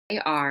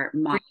are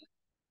Mo-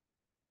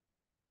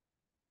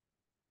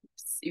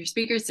 your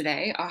speakers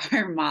today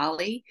are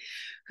Molly,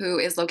 who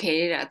is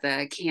located at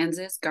the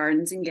Kansas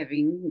Gardens and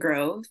Giving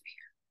Grove.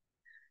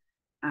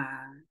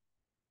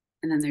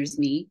 And then there's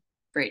me,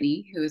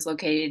 Brittany, who is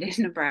located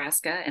in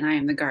Nebraska, and I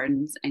am the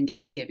Gardens and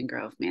Giving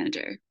Grove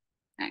manager.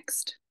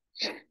 Next.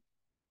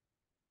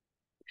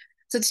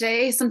 So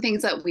today, some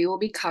things that we will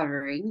be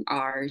covering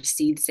are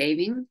seed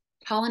saving,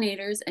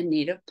 pollinators and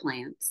native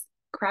plants,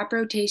 crop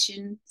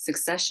rotation,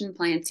 succession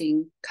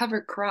planting,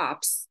 cover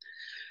crops,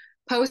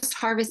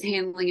 post-harvest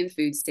handling and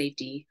food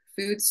safety,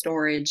 food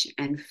storage,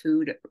 and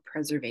food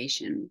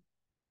preservation.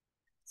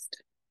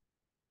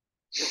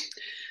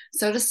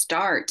 So to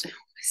start,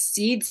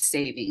 seed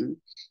saving.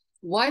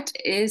 What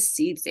is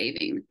seed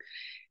saving?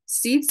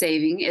 Seed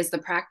saving is the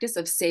practice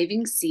of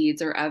saving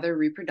seeds or other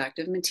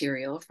reproductive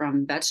material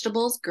from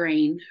vegetables,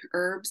 grain,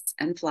 herbs,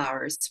 and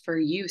flowers for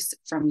use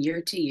from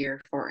year to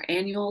year for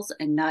annuals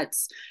and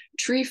nuts,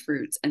 tree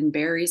fruits, and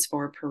berries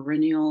for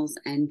perennials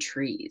and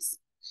trees.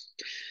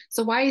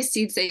 So why is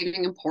seed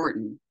saving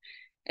important?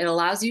 It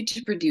allows you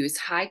to produce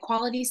high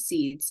quality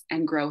seeds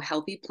and grow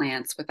healthy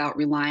plants without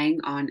relying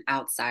on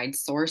outside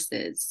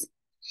sources.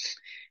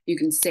 You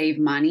can save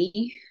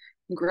money,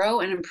 grow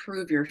and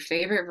improve your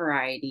favorite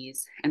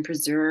varieties, and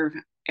preserve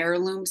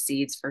heirloom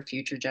seeds for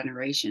future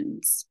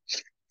generations.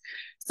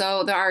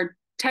 So there are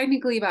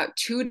technically about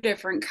two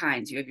different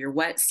kinds. You have your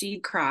wet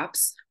seed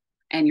crops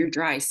and your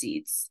dry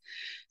seeds.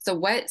 So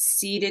wet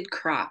seeded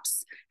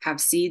crops have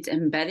seeds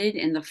embedded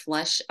in the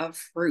flesh of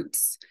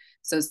fruits.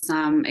 So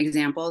some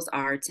examples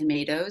are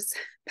tomatoes,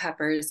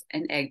 peppers,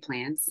 and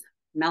eggplants,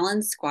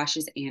 melons,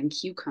 squashes, and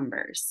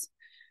cucumbers.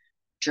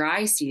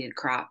 Dry seeded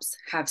crops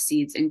have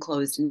seeds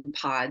enclosed in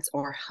pods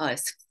or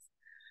husks.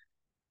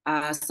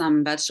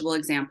 Some vegetable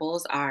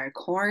examples are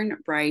corn,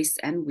 rice,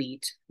 and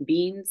wheat,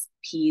 beans,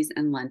 peas,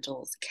 and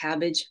lentils,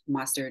 cabbage,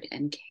 mustard,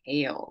 and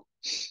kale.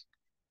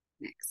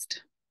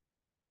 Next.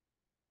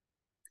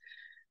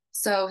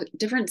 So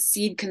different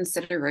seed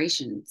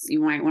considerations.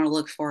 You might want to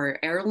look for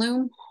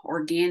heirloom,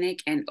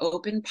 organic, and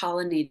open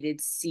pollinated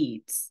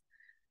seeds.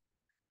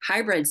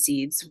 Hybrid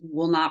seeds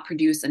will not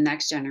produce a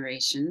next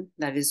generation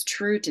that is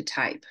true to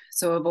type,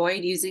 so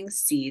avoid using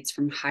seeds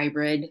from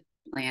hybrid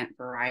plant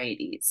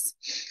varieties.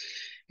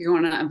 You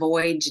want to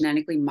avoid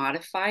genetically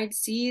modified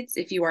seeds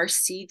if you are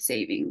seed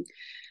saving.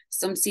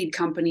 Some seed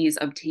companies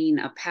obtain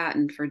a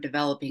patent for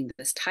developing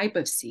this type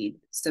of seed,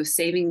 so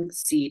saving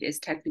seed is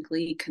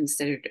technically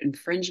considered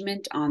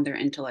infringement on their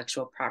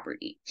intellectual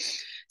property.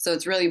 So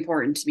it's really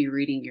important to be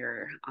reading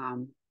your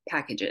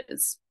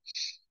packages.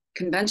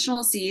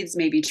 Conventional seeds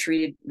may be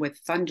treated with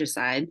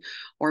fungicide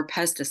or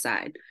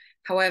pesticide.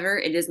 However,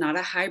 it is not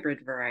a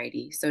hybrid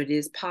variety, so it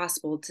is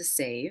possible to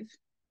save.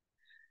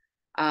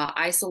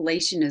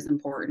 Isolation is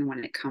important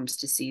when it comes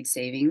to seed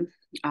saving.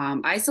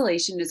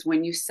 Isolation is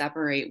when you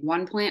separate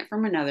one plant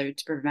from another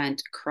to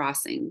prevent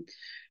crossing.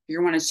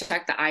 You're going to want to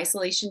check the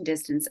isolation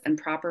distance and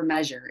proper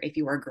measure if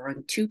you are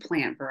growing two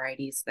plant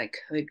varieties that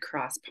could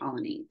cross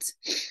pollinate.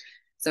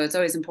 So it's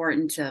always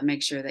important to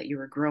make sure that you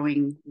are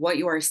growing what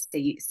you are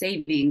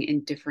saving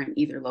in different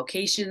either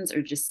locations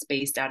or just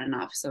spaced out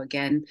enough. So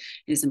again,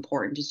 it is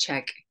important to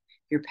check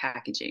your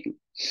packaging.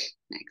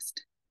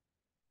 Next.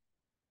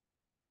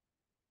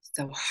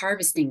 So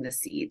harvesting the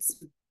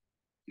seeds.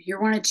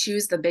 You want to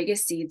choose the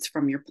biggest seeds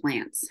from your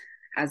plants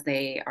as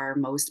they are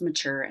most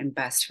mature and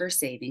best for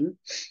saving.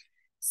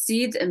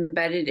 Seeds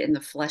embedded in the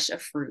flesh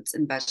of fruits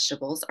and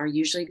vegetables are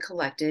usually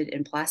collected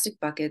in plastic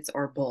buckets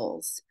or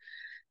bowls.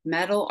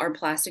 Metal or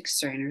plastic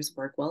strainers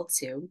work well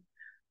too.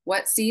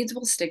 Wet seeds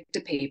will stick to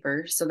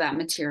paper, so that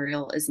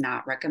material is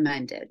not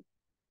recommended.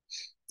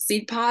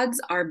 Seed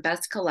pods are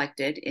best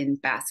collected in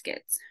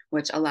baskets,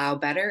 which allow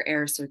better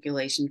air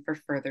circulation for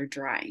further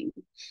drying.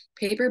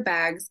 Paper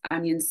bags,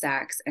 onion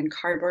sacks, and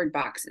cardboard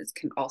boxes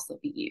can also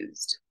be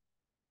used.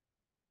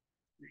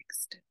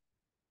 Next.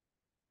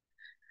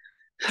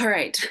 All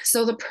right,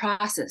 so the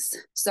process.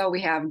 So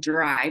we have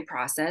dry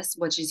process,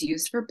 which is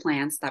used for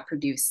plants that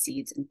produce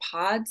seeds in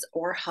pods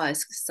or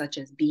husks, such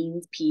as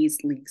beans, peas,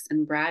 leeks,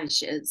 and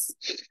radishes.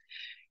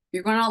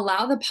 You're going to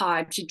allow the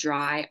pod to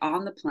dry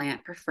on the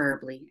plant,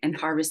 preferably, and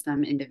harvest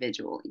them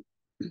individually.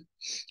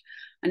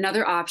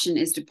 Another option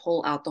is to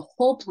pull out the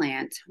whole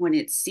plant when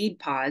it's seed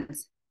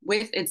pods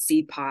with its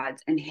seed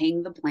pods and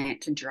hang the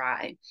plant to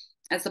dry.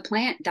 As the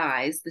plant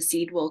dies, the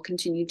seed will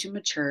continue to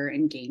mature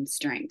and gain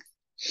strength.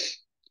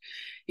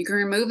 You can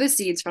remove the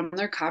seeds from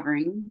their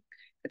covering.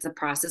 It's a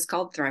process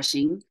called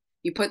threshing.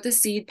 You put the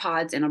seed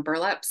pods in a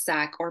burlap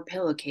sack or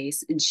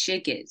pillowcase and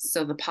shake it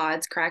so the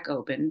pods crack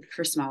open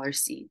for smaller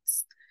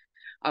seeds.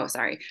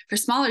 For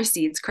smaller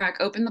seeds, crack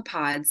open the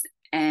pods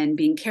and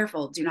being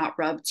careful, do not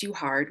rub too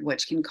hard,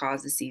 which can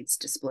cause the seeds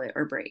to split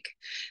or break.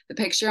 The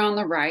picture on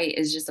the right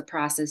is just a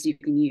process you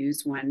can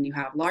use when you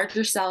have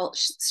larger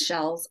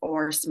shells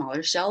or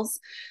smaller shells.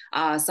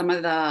 Some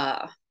of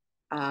the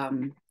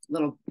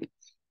little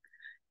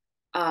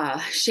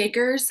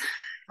shakers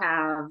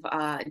have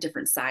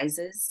different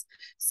sizes.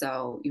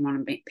 So you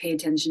want to pay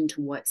attention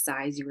to what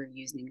size you are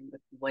using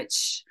with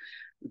which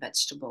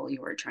vegetable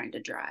you are trying to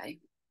dry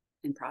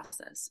and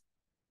process.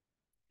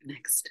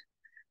 Next.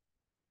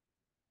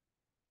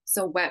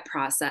 So wet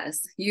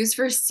process, used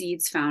for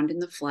seeds found in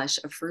the flesh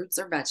of fruits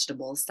or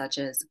vegetables such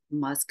as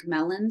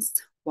muskmelons,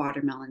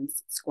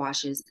 watermelons,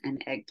 squashes,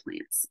 and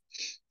eggplants.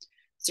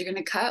 So you're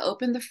going to cut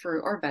open the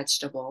fruit or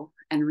vegetable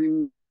and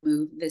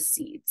remove the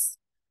seeds.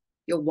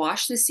 You'll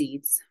wash the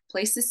seeds,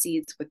 place the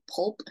seeds with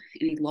pulp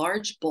in a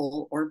large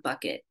bowl or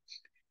bucket,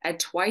 add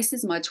twice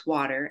as much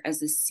water as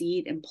the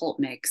seed and pulp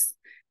mix,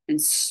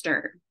 and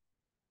stir.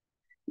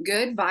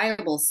 Good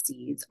viable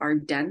seeds are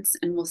dense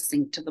and will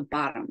sink to the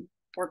bottom.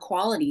 Poor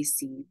quality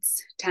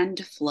seeds tend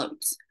to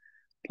float.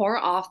 Pour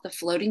off the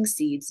floating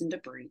seeds and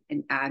debris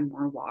and add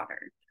more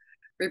water.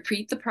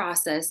 Repeat the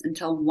process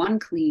until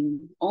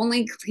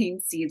only clean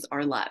seeds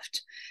are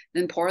left.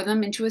 Then pour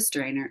them into a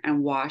strainer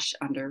and wash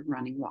under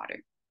running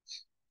water.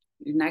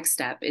 The next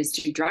step is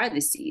to dry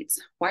the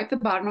seeds. Wipe the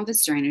bottom of the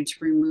strainer to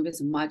remove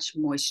as much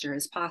moisture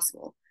as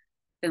possible.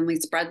 Then we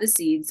spread the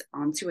seeds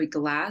onto a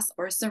glass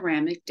or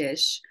ceramic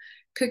dish,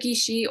 cookie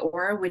sheet,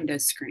 or a window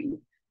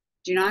screen.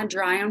 Do not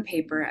dry on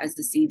paper as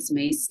the seeds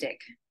may stick.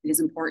 It is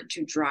important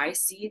to dry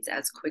seeds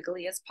as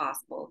quickly as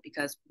possible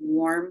because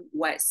warm,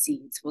 wet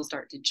seeds will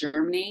start to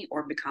germinate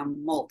or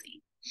become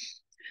moldy.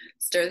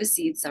 Stir the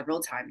seeds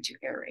several times to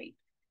aerate.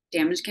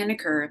 Damage can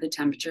occur if the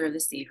temperature of the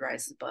seed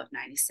rises above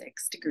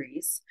 96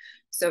 degrees,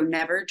 so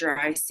never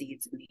dry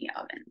seeds in the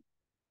oven.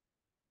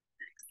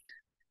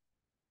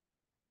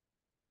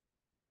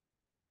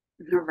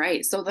 All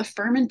right, so the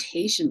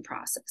fermentation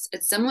process,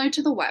 it's similar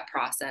to the wet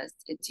process.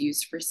 It's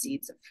used for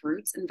seeds of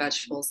fruits and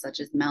vegetables such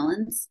as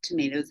melons,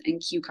 tomatoes,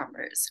 and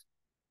cucumbers.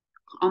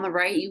 On the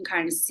right, you can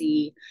kind of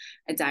see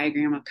a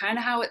diagram of kind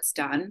of how it's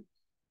done.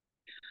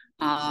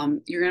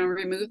 You're going to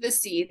remove the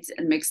seeds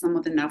and mix them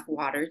with enough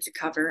water to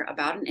cover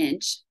about an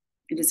inch.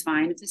 It is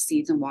fine if the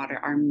seeds and water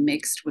are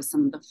mixed with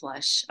some of the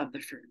flesh of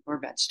the fruit or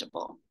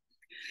vegetable.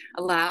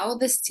 Allow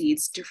the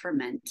seeds to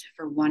ferment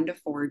for 1 to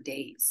 4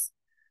 days.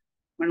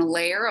 When a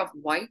layer of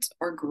white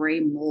or gray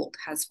mold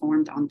has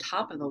formed on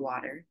top of the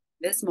water,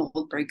 this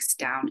mold breaks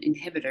down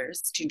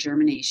inhibitors to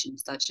germination,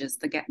 such as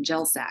the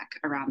gel sac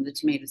around the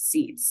tomato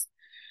seeds.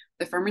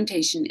 The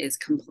fermentation is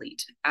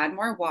complete. Add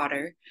more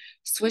water,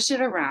 swish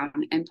it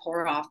around, and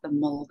pour off the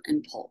mold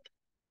and pulp.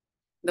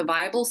 The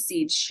viable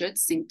seeds should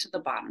sink to the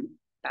bottom.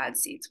 Bad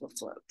seeds will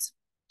float.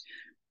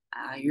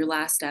 Your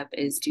last step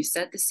is to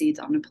set the seeds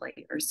on a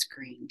plate or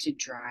screen to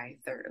dry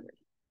thoroughly.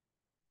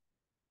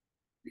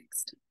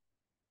 Next.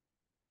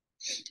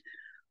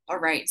 All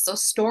right, so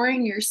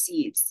storing your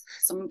seeds.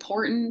 Some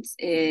important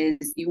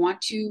is you want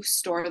to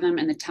store them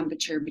in the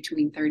temperature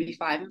between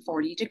 35 and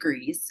 40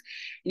 degrees,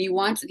 and you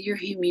want your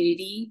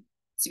humidity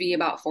to be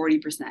about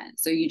 40%.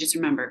 So you just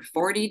remember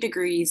 40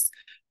 degrees,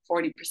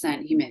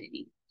 40%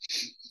 humidity.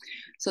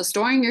 So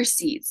storing your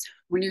seeds.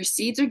 When your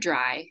seeds are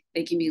dry,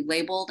 they can be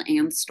labeled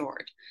and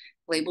stored.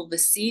 Label the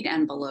seed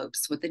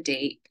envelopes with the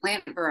date,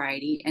 plant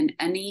variety, and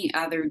any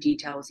other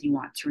details you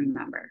want to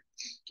remember.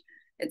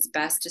 It's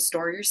best to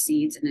store your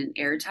seeds in an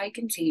airtight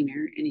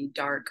container in a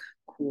dark,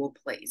 cool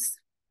place.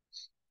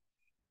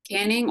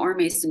 Canning or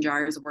mason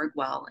jars work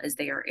well as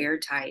they are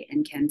airtight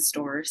and can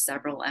store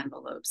several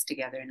envelopes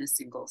together in a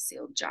single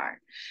sealed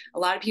jar. A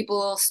lot of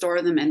people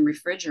store them in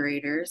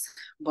refrigerators,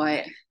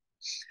 but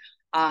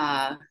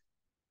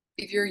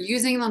if you're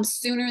using them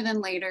sooner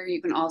than later,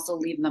 you can also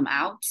leave them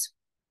out.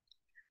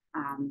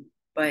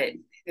 But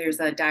there's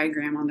a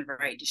diagram on the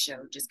right to show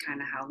just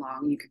kind of how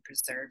long you can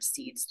preserve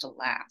seeds to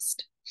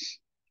last.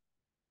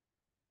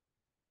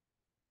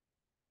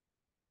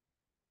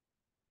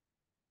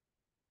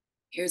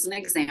 Here's an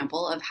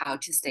example of how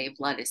to save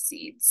lettuce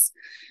seeds.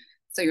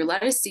 So your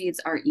lettuce seeds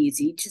are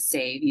easy to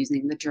save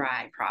using the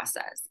dry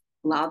process.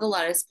 Allow the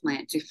lettuce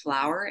plant to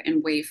flower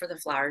and wait for the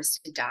flowers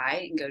to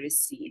die and go to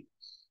seed.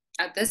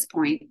 At this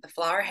point, the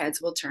flower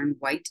heads will turn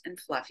white and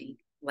fluffy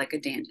like a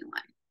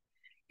dandelion.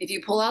 If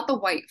you pull out the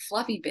white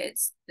fluffy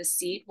bits, the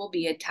seed will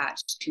be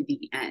attached to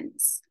the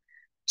ends.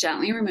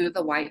 Gently remove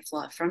the white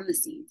fluff from the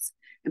seeds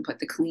and put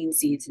the clean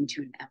seeds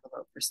into an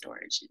envelope for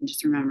storage. And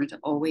just remember to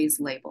always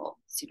label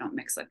so you don't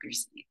mix up your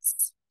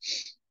seeds.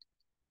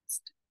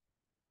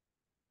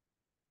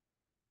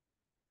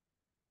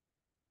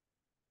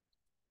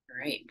 All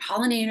right,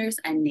 pollinators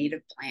and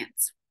native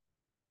plants.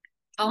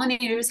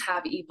 Pollinators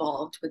have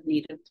evolved with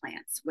native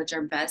plants, which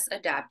are best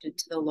adapted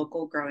to the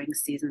local growing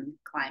season,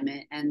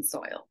 climate, and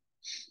soil.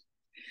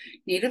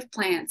 Native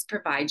plants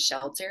provide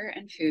shelter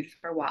and food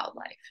for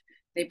wildlife.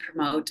 They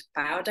promote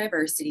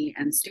biodiversity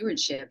and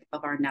stewardship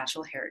of our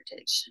natural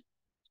heritage.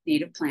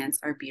 Native plants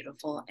are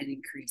beautiful and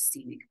increase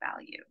scenic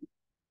value.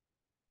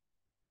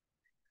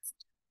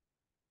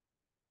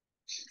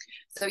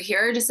 So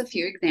here are just a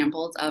few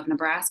examples of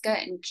Nebraska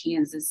and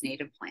Kansas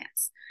native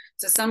plants.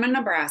 So some in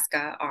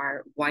Nebraska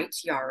are white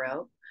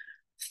yarrow,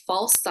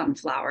 false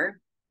sunflower,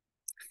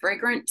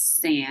 fragrant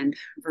sand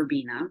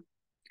verbena,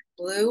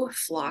 blue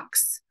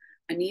phlox,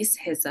 anise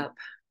hyssop,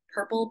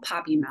 purple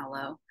poppy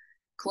mallow,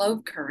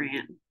 clove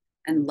currant,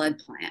 and lead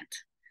plant.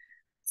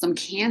 Some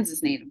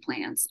Kansas native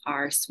plants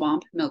are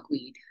swamp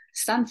milkweed,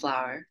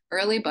 sunflower,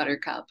 early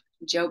buttercup,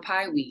 Joe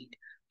Pye weed,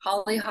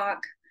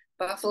 hollyhock,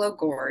 buffalo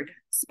gourd,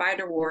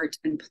 spiderwort,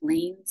 and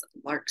plains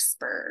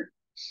larkspur.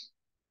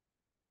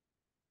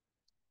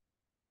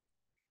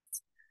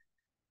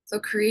 So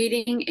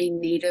creating a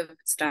native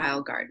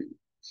style garden.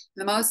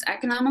 The most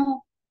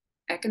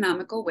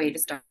economical way to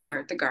start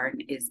the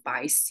garden is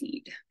by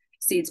seed.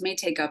 Seeds may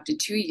take up to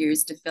 2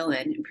 years to fill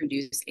in and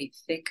produce a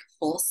thick,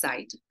 full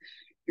site.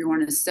 You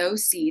want to sow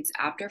seeds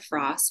after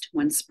frost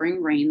when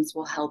spring rains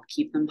will help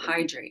keep them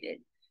hydrated.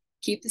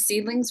 Keep the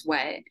seedlings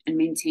wet and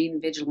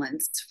maintain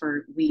vigilance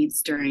for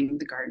weeds during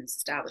the garden's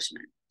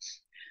establishment.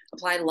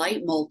 Apply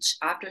light mulch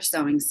after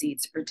sowing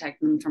seeds to protect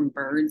them from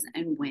birds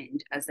and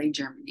wind as they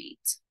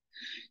germinate.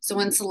 So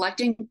when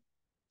selecting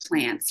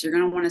plants, you're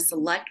going to want to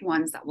select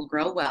ones that will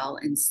grow well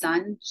in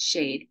sun,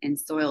 shade, and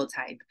soil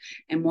type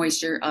and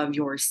moisture of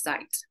your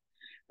site.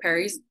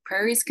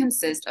 Prairies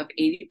consist of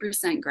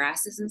 80%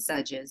 grasses and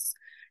sedges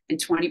and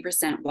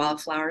 20%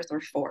 wildflowers or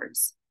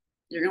forbs.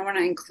 You're going to want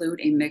to include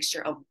a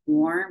mixture of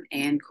warm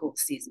and cool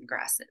season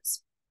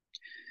grasses.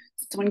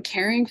 So when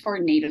caring for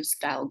native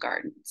style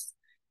gardens,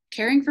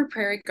 caring for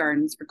prairie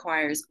gardens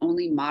requires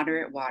only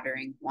moderate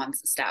watering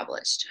once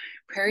established.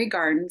 Prairie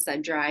gardens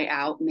that dry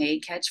out may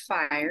catch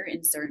fire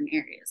in certain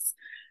areas.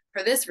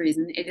 For this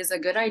reason, it is a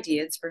good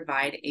idea to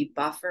provide a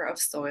buffer of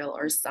soil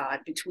or sod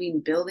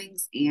between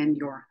buildings and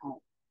your home.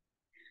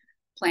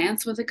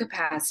 Plants with a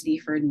capacity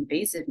for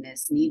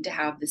invasiveness need to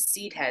have the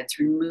seed heads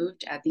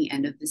removed at the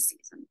end of the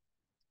season.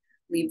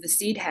 Leave the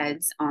seed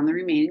heads on the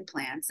remaining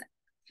plants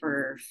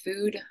for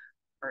food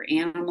or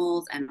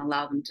animals and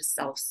allow them to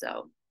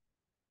self-sow.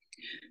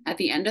 At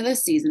the end of the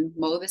season,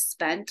 mow the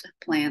spent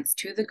plants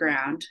to the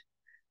ground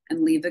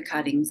and leave the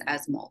cuttings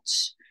as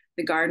mulch.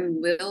 The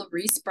garden will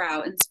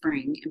resprout in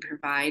spring and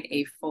provide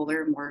a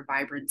fuller, more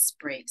vibrant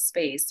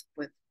space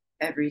with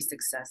every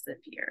successive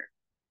year.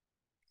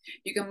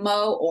 You can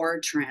mow or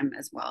trim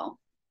as well.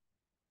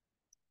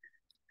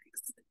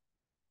 Thanks.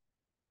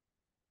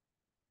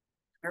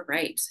 All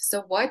right,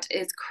 so what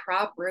is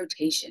crop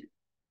rotation?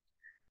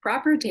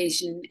 Crop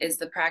rotation is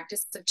the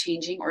practice of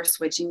changing or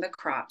switching the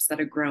crops that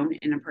are grown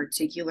in a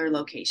particular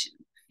location,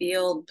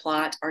 field,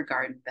 plot, or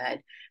garden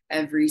bed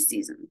every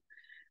season.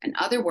 In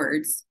other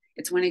words,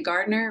 it's when a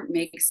gardener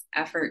makes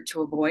effort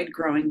to avoid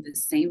growing the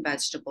same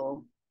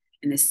vegetable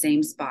in the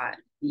same spot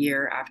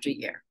year after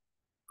year.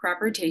 Crop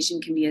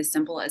rotation can be as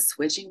simple as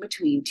switching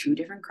between two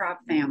different crop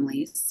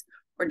families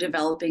or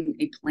developing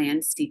a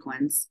planned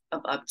sequence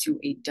of up to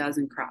a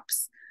dozen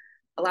crops.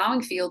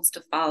 Allowing fields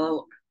to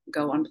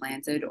go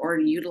unplanted or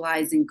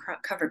utilizing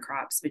cover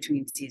crops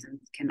between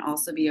seasons can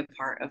also be a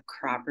part of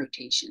crop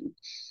rotation.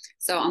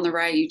 So on the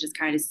right, you just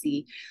kind of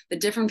see the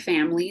different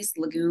families,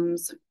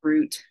 legumes,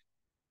 fruit,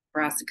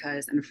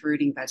 brassicas, and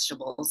fruiting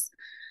vegetables.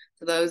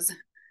 So those,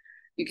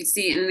 you can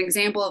see in an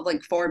example of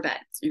like 4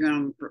 beds, you're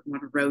going to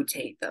want to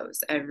rotate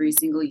those every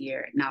single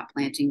year, not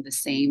planting the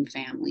same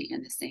family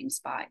in the same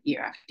spot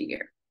year after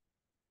year.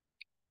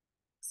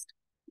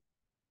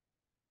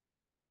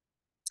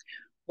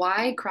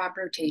 Why crop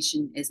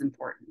rotation is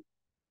important.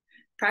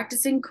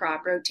 Practicing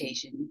crop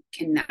rotation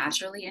can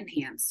naturally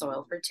enhance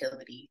soil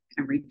fertility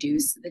and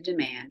reduce the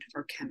demand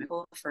for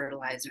chemical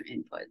fertilizer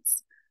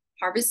inputs.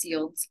 Harvest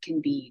yields can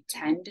be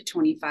 10 to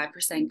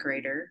 25%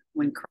 greater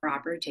when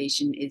crop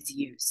rotation is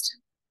used.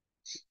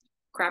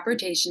 Crop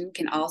rotation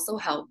can also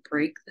help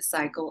break the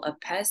cycle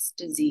of pest,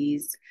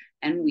 disease,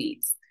 and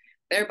weeds,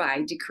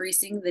 thereby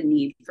decreasing the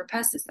need for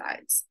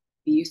pesticides.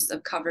 The use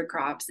of cover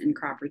crops in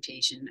crop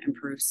rotation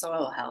improves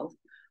soil health,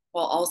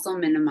 while also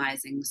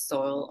minimizing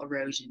soil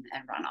erosion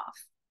and runoff.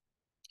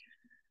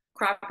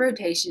 Crop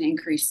rotation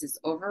increases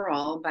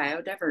overall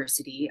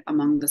biodiversity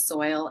among the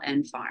soil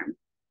and farm.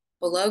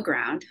 Below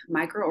ground,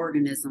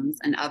 microorganisms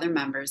and other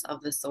members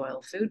of the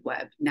soil food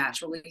web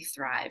naturally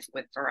thrive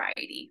with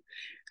variety,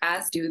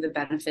 as do the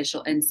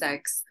beneficial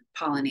insects,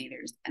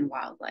 pollinators, and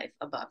wildlife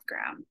above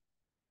ground.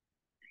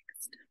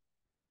 Next.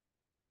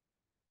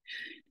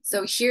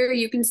 So here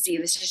you can see,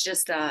 this is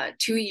just a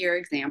 2-year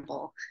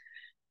example,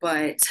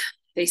 but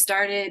they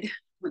started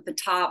with the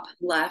top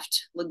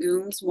left,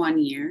 legumes 1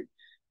 year.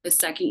 The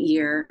second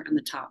year on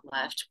the top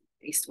left,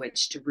 they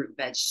switched to root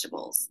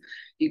vegetables.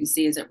 You can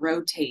see as it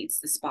rotates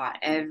the spot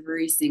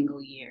every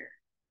single year.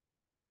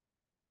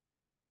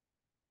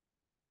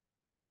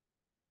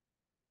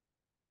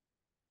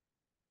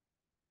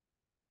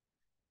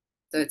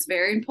 So it's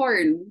very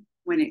important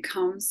when it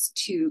comes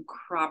to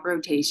crop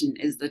rotation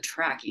is the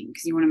tracking,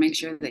 because you want to make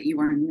sure that you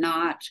are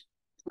not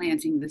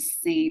planting the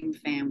same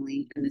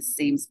family in the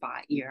same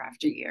spot year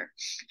after year.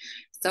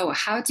 So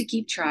how to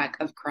keep track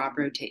of crop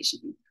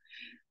rotation.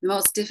 The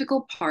most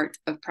difficult part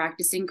of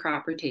practicing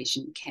crop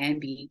rotation can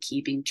be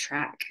keeping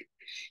track.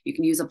 You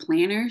can use a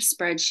planner,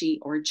 spreadsheet,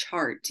 or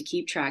chart to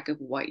keep track of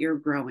what you're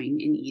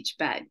growing in each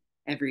bed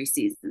every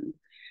season.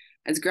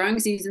 As growing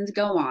seasons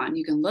go on,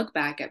 you can look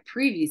back at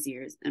previous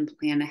years and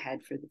plan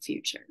ahead for the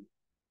future.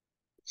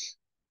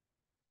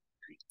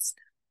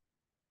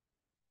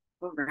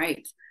 All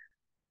right.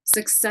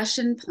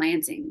 Succession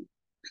planting.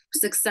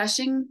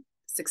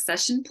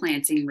 Succession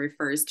planting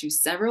refers to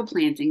several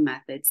planting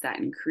methods that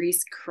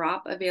increase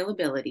crop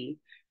availability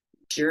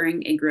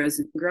during a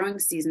growing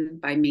season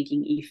by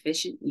making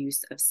efficient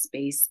use of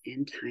space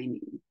and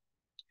timing.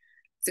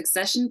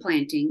 Succession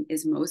planting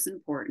is most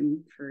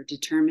important for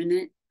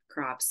determinate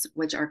crops,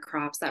 which are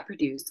crops that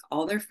produce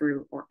all their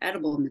fruit or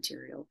edible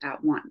material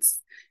at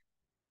once.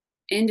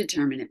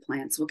 Indeterminate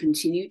plants will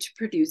continue to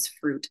produce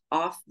fruit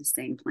off the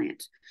same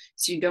plant,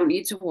 so you don't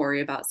need to worry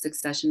about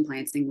succession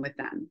planting with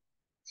them.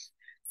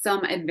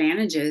 Some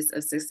advantages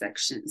of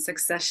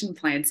succession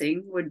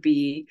planting would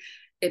be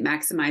it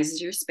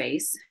maximizes your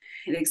space,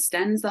 it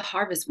extends the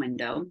harvest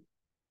window,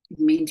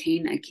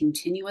 maintain a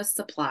continuous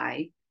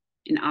supply,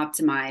 and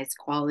optimize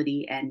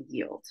quality and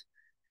yield.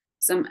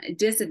 Some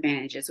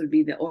disadvantages would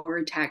be the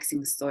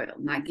overtaxing soil,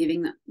 not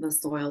giving the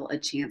soil a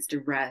chance to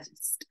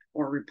rest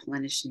or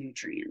replenish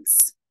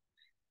nutrients.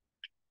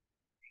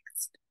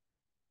 Next.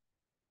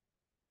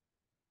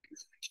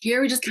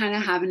 Here we just kind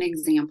of have an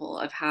example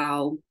of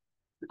how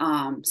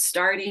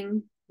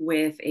starting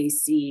with a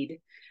seed,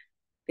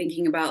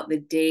 thinking about the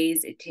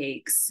days it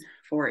takes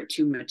for it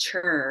to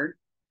mature.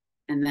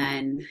 And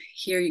then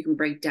here you can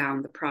break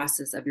down the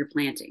process of your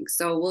planting.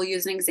 So we'll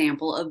use an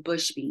example of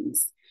bush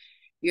beans.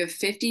 You have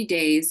 50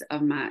 days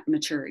of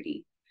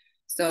maturity.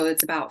 So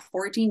it's about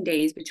 14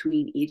 days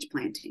between each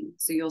planting.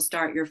 So you'll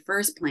start your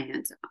first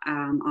plant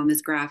on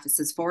this graph. It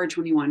says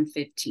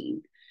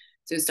 4/21/15.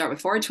 So you start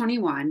with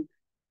 4/21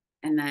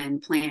 and then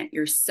plant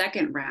your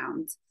second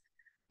round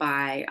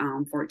by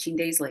 14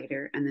 days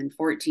later, and then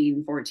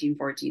 14, 14,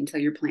 14 until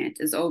your plant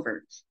is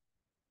over.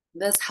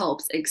 This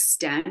helps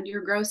extend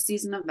your growth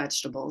season of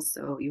vegetables,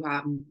 so you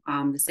have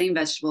the same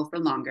vegetable for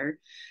longer,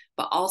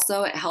 but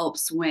also it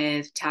helps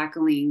with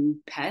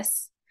tackling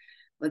pests.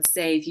 Let's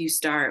say if you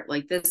start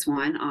like this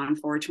one on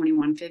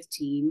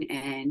 4/21/15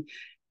 and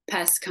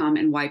pests come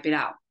and wipe it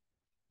out,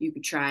 you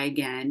could try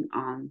again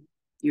on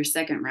your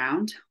second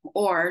round.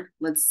 Or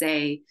let's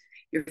say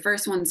your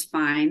first one's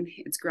fine,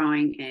 it's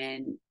growing,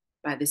 and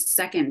by the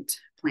second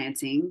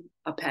planting,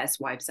 a pest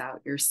wipes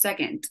out your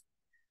second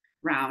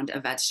round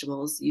of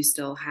vegetables. You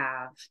still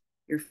have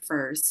your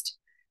first,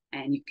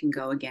 and you can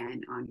go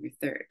again on your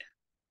third.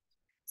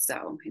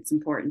 So it's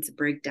important to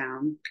break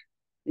down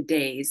the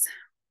days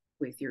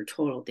with your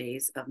total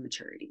days of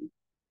maturity.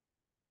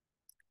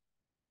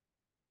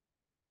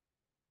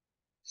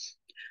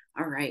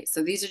 All right,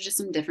 so these are just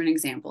some different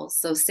examples.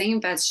 So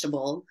same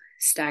vegetable,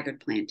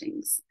 staggered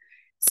plantings.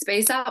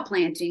 Space out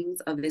plantings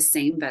of the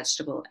same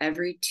vegetable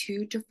every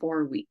 2 to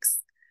 4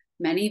 weeks.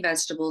 Many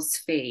vegetables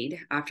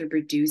fade after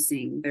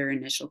producing their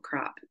initial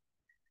crop.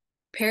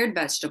 Paired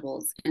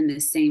vegetables in the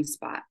same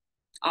spot.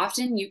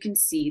 Often you can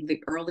seed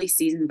the early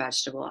season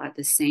vegetable at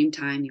the same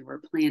time you are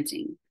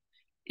planting.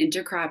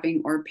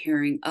 Intercropping or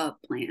pairing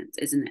up plants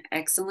is an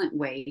excellent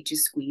way to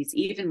squeeze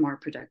even more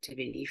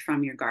productivity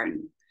from your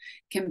garden.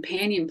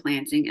 Companion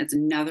planting is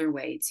another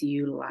way to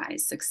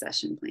utilize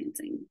succession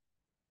planting.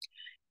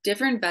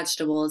 Different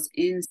vegetables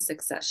in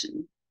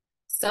succession.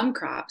 Some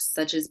crops,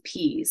 such as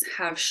peas,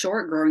 have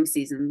short growing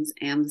seasons,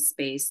 and the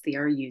space they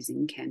are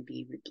using can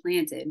be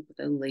replanted with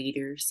a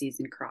later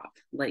season crop,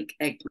 like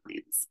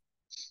eggplants.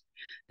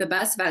 The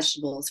best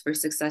vegetables for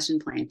succession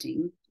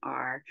planting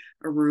are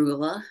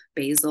arugula,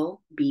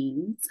 basil,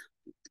 beans,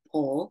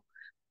 pole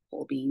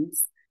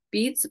beans,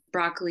 beets,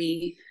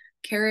 broccoli,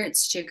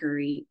 carrots,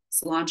 chicory,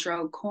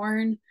 cilantro,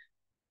 corn,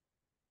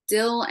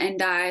 dill,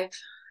 endive,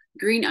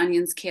 green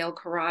onions, kale,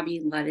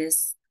 kohlrabi,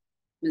 lettuce,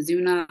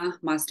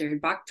 mizuna, mustard,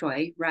 bok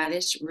choy,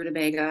 radish,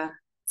 rutabaga,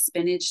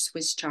 spinach,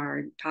 Swiss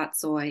chard,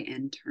 tatsoi,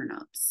 and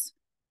turnips.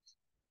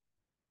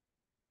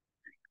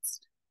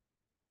 Next.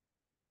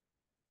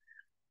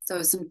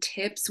 So some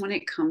tips when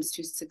it comes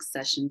to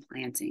succession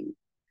planting.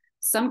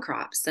 Some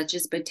crops, such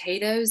as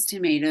potatoes,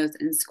 tomatoes,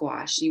 and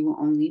squash, you will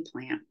only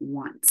plant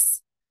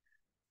once.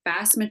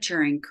 Fast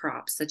maturing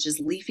crops such as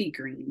leafy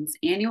greens,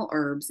 annual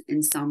herbs,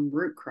 and some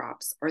root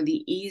crops are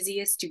the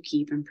easiest to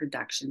keep in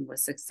production with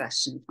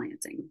succession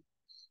planting.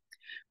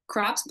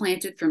 Crops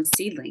planted from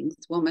seedlings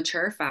will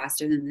mature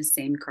faster than the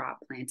same crop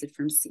planted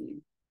from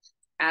seed.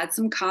 Add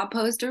some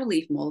compost or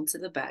leaf mold to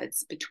the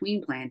beds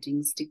between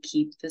plantings to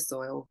keep the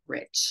soil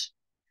rich.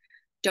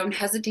 Don't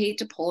hesitate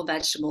to pull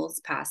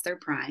vegetables past their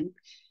prime.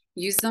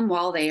 Use them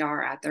while they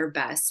are at their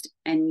best,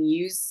 and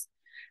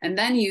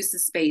then use the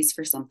space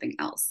for something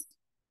else.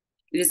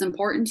 It is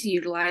important to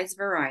utilize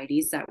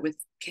varieties that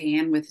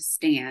can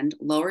withstand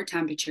lower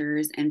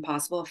temperatures and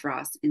possible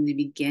frost in the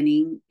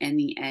beginning and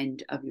the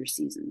end of your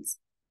seasons.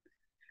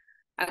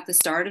 At the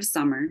start of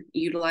summer,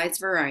 utilize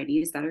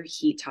varieties that are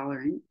heat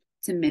tolerant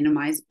to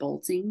minimize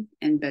bolting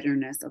and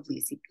bitterness of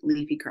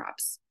leafy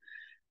crops.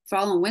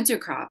 Fall and winter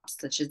crops,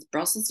 such as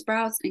Brussels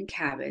sprouts and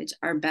cabbage,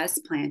 are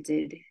best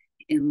planted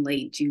in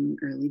late June,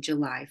 early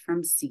July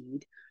from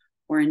seed,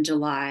 or in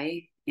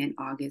July and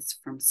August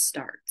from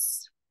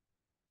starts.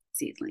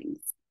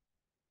 Seedlings.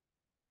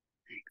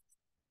 Next.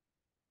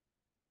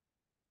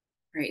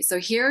 Right, so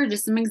here are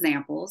just some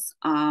examples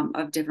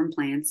of different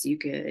plants you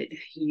could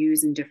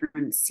use in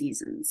different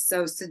seasons.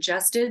 So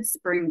suggested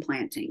spring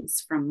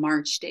plantings from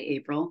March to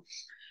April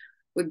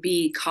would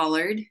be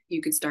collard.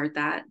 You could start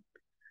that.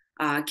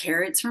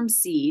 Carrots from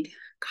seed,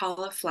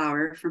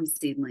 cauliflower from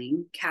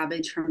seedling,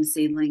 cabbage from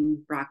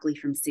seedling, broccoli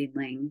from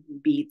seedling,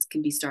 beets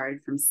can be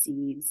started from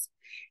seeds.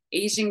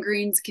 Asian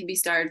greens can be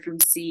started from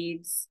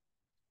seeds,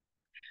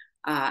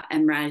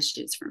 and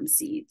radishes from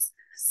seeds.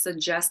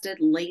 Suggested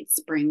late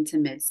spring to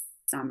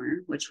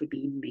midsummer, which would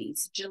be May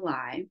to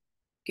July.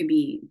 Could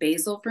be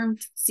basil from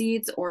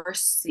seeds or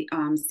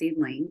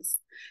seedlings,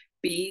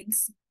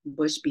 beets,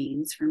 bush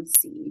beans from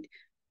seed,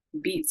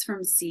 beets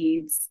from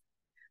seeds,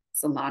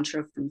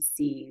 cilantro from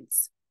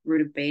seeds,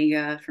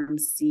 rutabaga from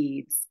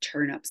seeds,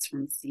 turnips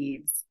from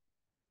seeds.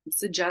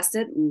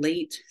 Suggested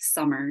late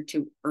summer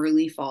to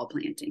early fall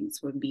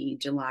plantings would be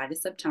July to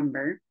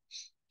September.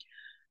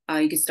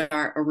 You could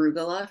start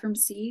arugula from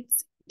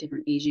seeds,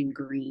 different Asian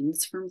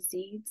greens from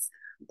seeds,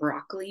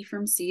 broccoli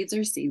from seeds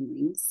or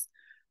seedlings,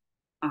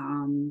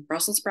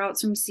 Brussels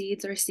sprouts from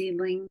seeds or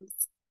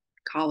seedlings,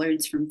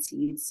 collards from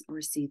seeds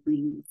or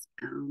seedlings,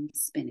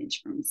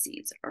 spinach from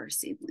seeds or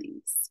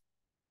seedlings.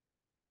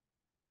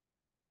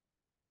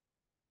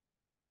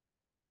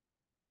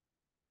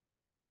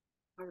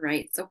 All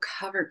right, so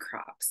cover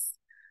crops.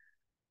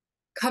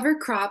 Cover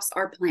crops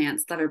are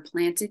plants that are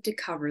planted to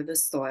cover the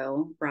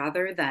soil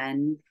rather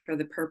than for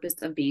the purpose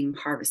of being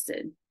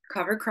harvested.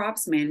 Cover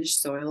crops manage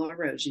soil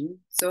erosion,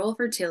 soil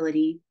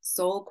fertility,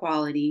 soil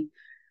quality,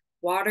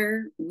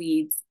 water,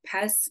 weeds,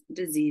 pests,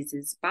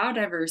 diseases,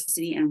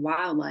 biodiversity, and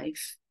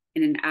wildlife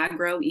in an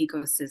agro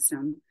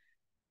ecosystem,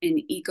 an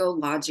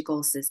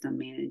ecological system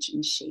managed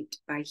and shaped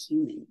by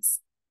humans.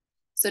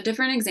 So,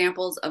 different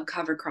examples of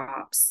cover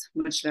crops,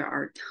 which there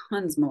are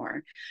tons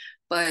more,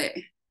 but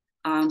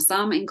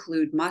some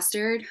include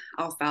mustard,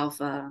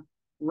 alfalfa,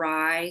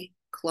 rye,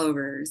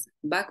 clovers,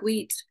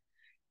 buckwheat,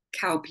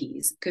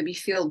 cowpeas, could be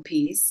field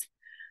peas,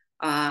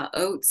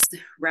 oats,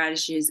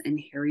 radishes, and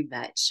hairy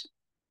vetch.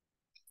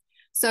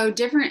 So,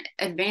 different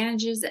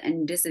advantages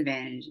and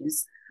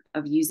disadvantages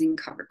of using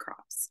cover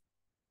crops.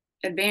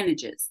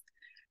 Advantages: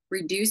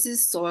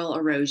 reduces soil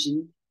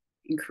erosion,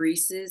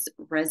 increases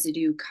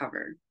residue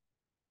cover,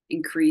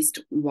 increased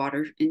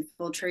water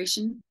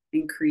infiltration,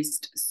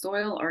 increased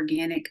soil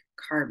organic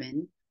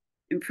carbon,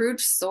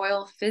 improved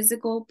soil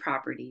physical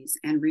properties,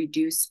 and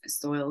reduced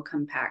soil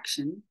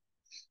compaction.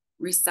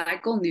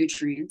 Recycle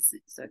nutrients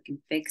so it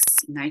can fix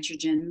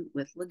nitrogen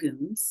with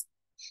legumes.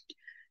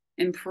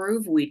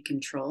 Improve weed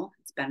control,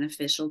 it's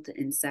beneficial to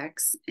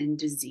insects and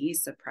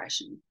disease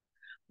suppression.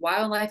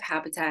 Wildlife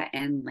habitat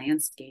and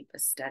landscape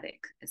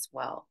aesthetic as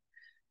well.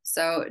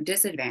 So,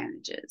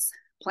 disadvantages: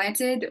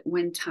 planted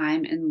when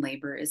time and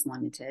labor is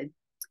limited,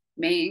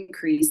 may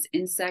increase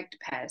insect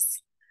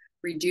pests,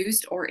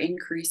 reduced or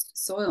increased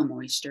soil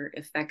moisture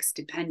effects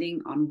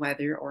depending on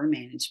weather or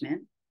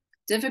management,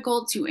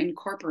 difficult to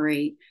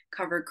incorporate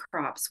cover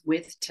crops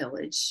with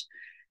tillage,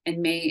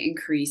 and may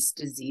increase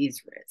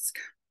disease risk.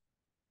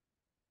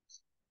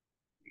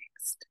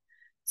 Next.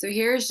 So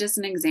here's just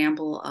an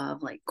example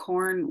of like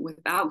corn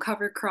without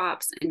cover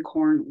crops and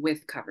corn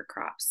with cover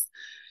crops.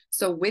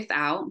 So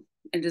without,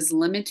 it is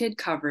limited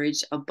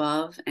coverage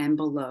above and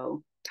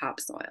below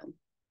topsoil.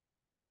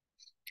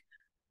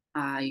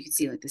 You can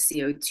see like the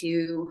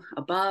CO2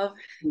 above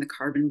and the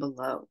carbon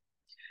below.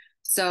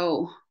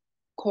 So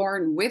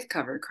corn with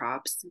cover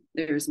crops,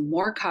 there's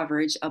more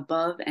coverage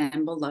above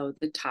and below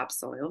the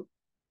topsoil,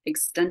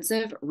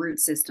 extensive root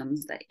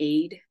systems that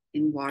aid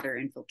in water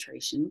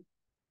infiltration,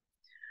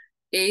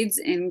 aids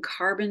in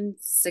carbon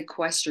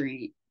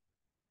sequestration,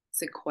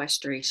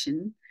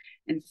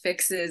 and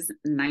fixes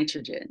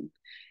nitrogen.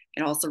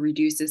 It also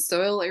reduces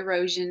soil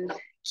erosion,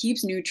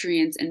 keeps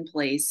nutrients in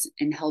place,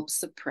 and helps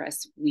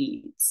suppress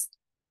weeds.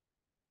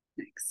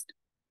 Next.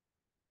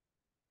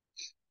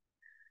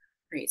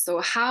 Great. So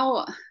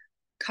how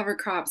cover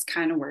crops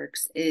kind of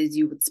works is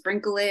you would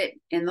sprinkle it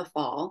in the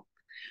fall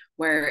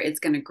where it's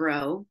going to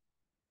grow,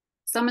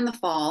 some in the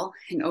fall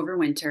and over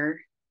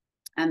winter,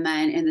 and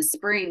then in the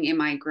spring it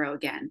might grow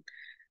again.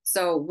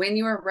 So when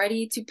you are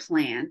ready to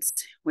plant,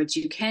 which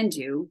you can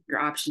do, your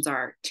options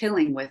are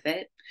tilling with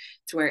it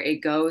to where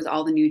it goes,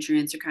 all the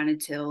nutrients are kind of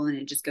tilled and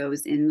it just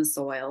goes in the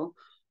soil.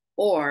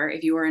 Or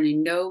if you are in a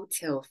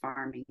no-till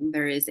farming,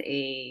 there is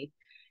a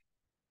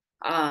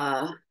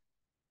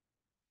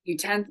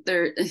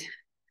there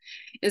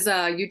is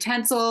a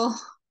utensil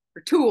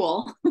or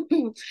tool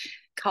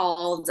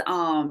called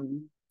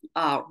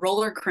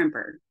roller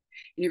crimper.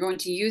 And you're going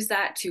to use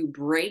that to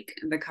break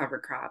the cover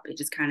crop. It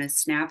just kind of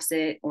snaps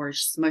it or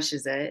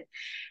smushes it.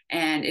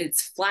 And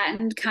it's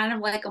flattened kind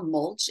of like a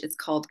mulch. It's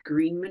called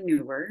green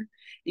manure. And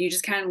you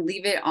just kind of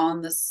leave it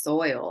on the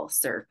soil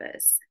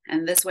surface.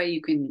 And this way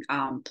you can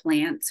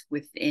plant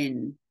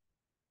within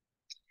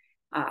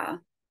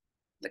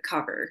the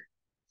cover.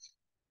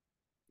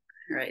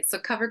 All right, so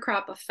cover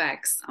crop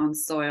effects on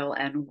soil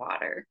and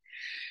water.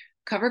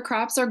 Cover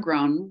crops are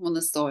grown when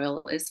the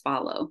soil is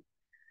fallow.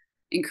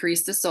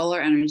 increase the solar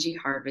energy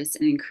harvest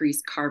and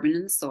increase carbon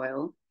in the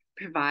soil,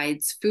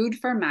 provides food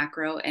for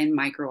macro and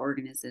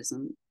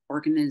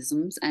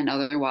microorganisms and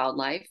other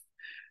wildlife,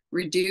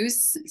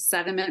 reduce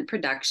sediment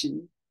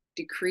production,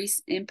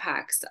 decrease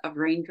impacts of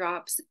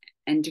raindrops,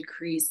 and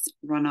decrease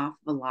runoff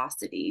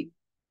velocity.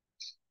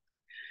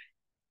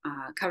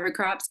 Cover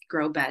crops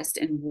grow best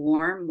in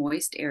warm,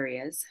 moist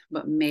areas,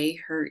 but may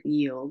hurt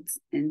yields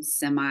in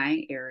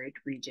semi-arid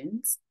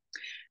regions.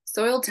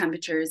 Soil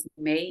temperatures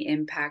may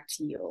impact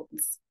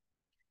yields.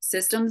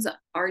 Systems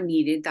are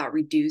needed that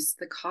reduce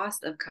the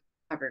cost of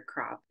cover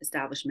crop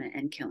establishment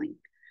and killing.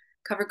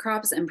 Cover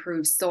crops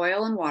improve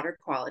soil and water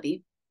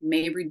quality,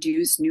 may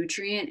reduce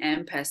nutrient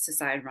and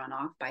pesticide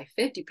runoff by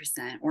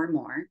 50% or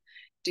more,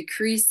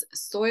 decrease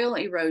soil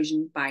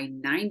erosion by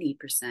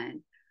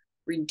 90%,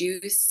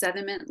 reduce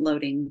sediment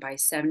loading by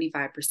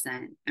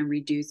 75%, and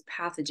reduce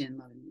pathogen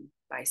loading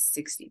by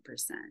 60%.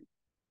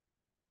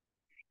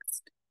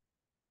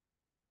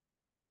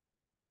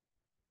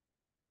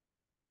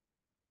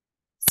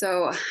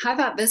 So I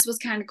thought this was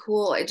kind of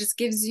cool. It just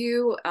gives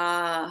you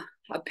a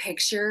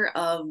picture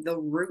of the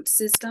root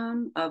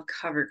system of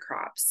cover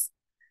crops.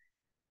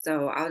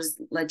 So I'll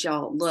just let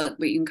y'all look,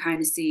 but you can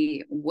kind of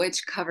see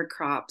which cover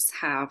crops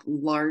have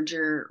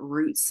larger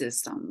root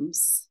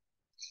systems.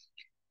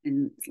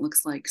 And it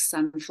looks like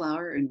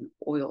sunflower and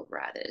oil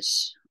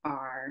radish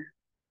are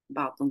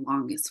about the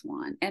longest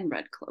one, and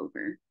red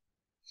clover.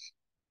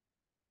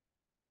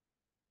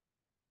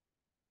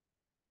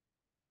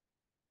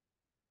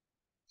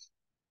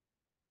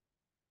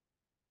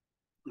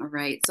 All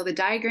right, so the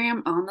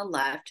diagram on the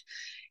left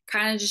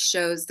kind of just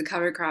shows the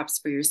cover crops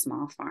for your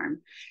small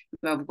farm.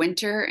 You have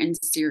winter and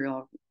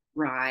cereal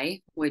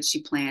rye, which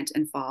you plant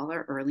in fall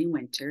or early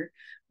winter,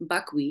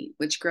 buckwheat,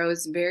 which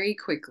grows very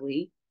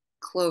quickly,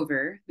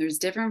 clover, there's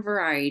different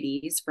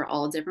varieties for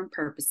all different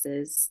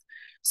purposes.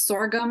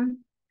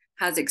 Sorghum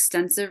has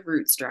extensive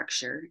root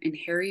structure, and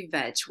hairy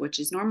vetch, which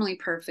is normally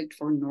perfect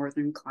for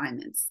northern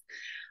climates.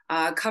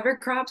 Cover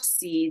crop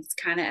seeds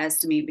kind of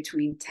estimate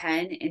between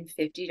 $10 and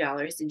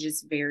 $50. It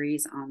just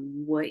varies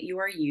on what you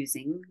are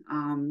using.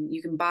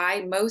 You can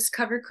buy most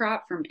cover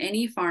crop from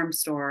any farm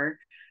store,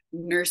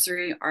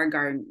 nursery, or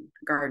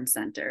garden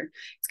center.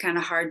 It's kind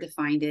of hard to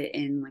find it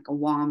in like a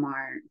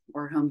Walmart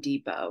or Home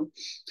Depot.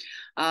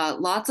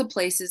 Lots of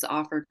places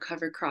offer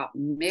cover crop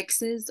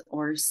mixes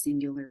or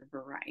singular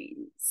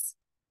varieties.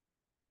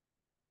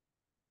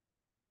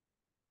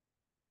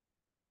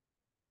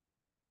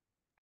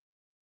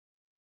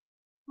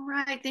 All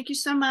right, thank you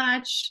so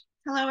much.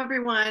 Hello,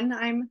 everyone.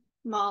 I'm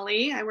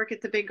Molly. I work at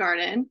the Big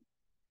Garden,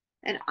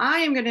 and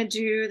I am going to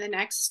do the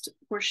next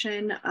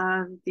portion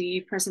of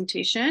the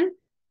presentation,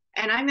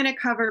 and I'm going to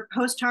cover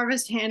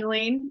post-harvest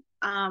handling.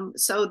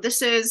 So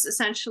this is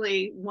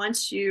essentially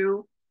once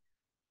you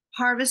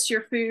harvest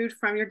your food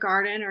from your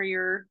garden or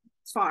your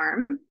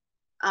farm,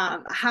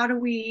 how do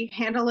we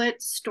handle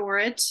it, store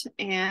it,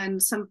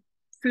 and some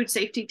food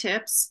safety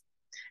tips.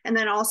 And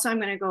then also I'm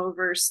going to go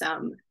over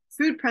some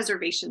food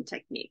preservation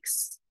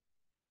techniques.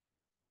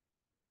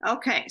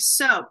 Okay,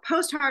 so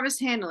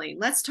post-harvest handling.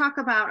 Let's talk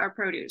about our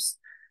produce.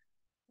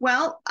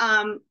 Well,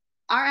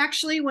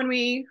 actually, when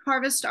we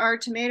harvest our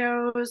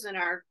tomatoes and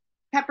our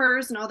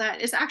peppers and all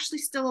that, is actually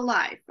still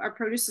alive. Our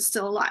produce is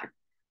still alive.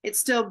 It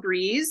still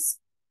breathes.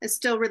 It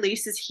still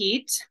releases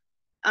heat.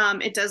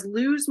 It does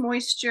lose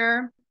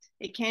moisture.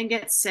 It can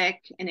get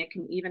sick, and it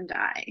can even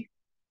die.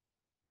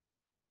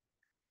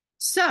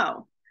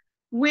 So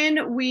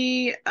when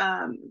we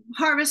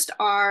harvest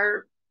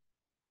our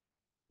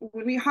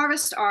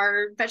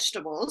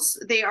vegetables,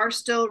 they are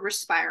still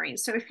respiring.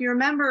 So if you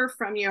remember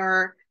from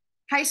your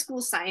high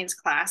school science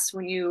class,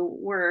 when you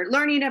were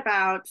learning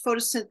about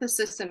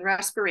photosynthesis and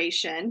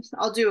respiration,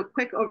 I'll do a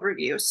quick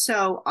overview.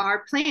 So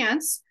our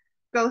plants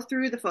go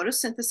through the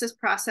photosynthesis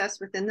process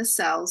within the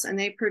cells, and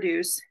they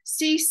produce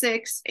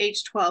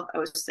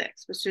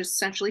C6H12O6, which is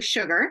essentially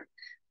sugar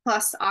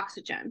plus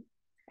oxygen.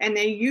 And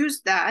they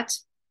use that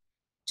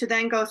to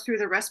then go through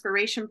the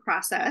respiration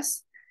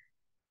process.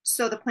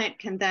 So the plant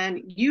can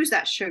then use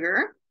that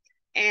sugar,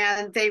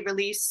 and they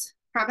release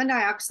carbon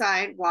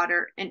dioxide,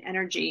 water, and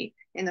energy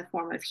in the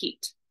form of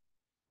heat.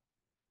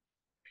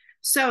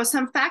 So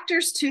some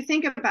factors to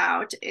think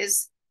about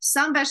is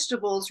some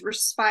vegetables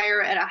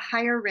respire at a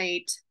higher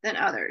rate than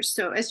others.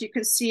 So as you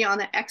can see on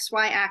the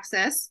XY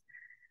axis,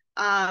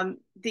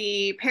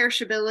 the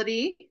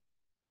perishability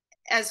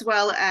as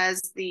well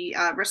as the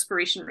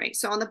respiration rate.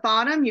 So on the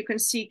bottom, you can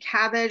see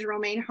cabbage,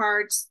 romaine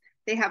hearts.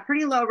 They have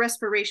pretty low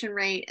respiration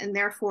rate, and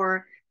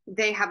therefore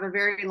they have a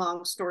very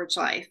long storage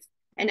life.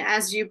 And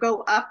as you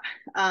go up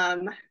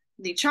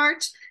the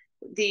chart,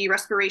 the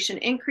respiration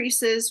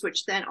increases,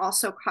 which then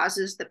also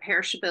causes the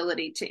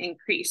perishability to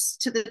increase.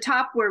 To the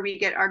top where we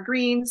get our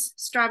greens,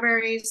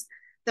 strawberries,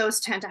 those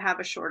tend to have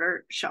a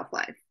shorter shelf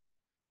life.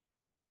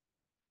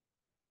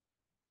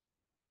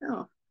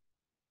 Oh.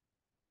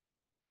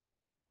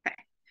 Okay.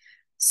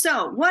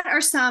 So what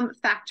are some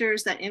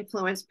factors that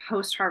influence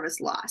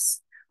post-harvest loss?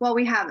 Well,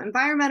 we have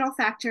environmental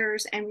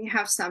factors and we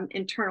have some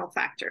internal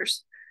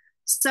factors.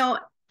 So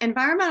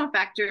Environmental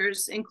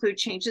factors include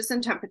changes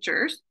in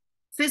temperatures,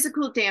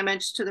 physical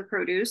damage to the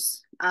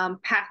produce,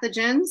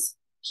 pathogens,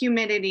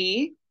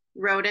 humidity,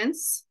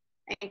 rodents,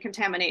 and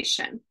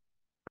contamination.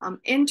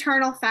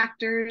 Internal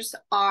factors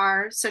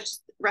are such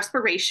as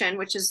respiration,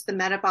 which is the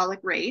metabolic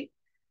rate,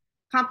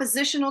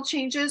 compositional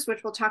changes,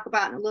 which we'll talk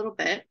about in a little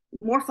bit,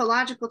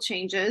 morphological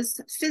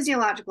changes,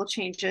 physiological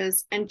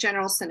changes, and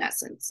general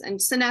senescence. And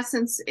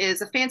senescence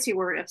is a fancy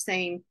word of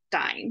saying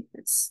dying.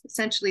 It's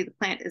essentially the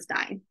plant is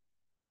dying.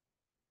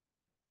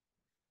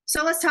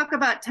 So let's talk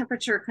about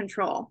temperature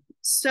control.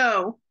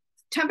 So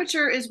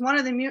temperature is one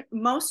of the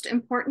most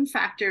important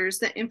factors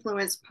that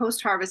influence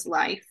post-harvest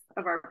life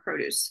of our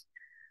produce.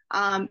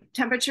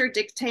 Temperature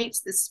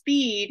dictates the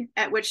speed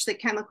at which the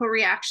chemical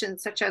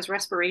reactions such as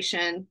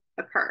respiration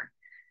occur.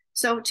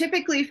 So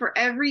typically for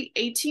every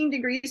 18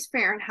 degrees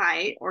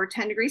Fahrenheit or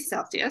 10 degrees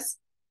Celsius,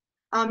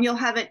 you'll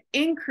have an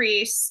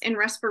increase in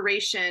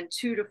respiration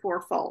 2 to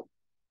 4-fold.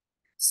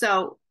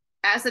 So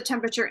as the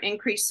temperature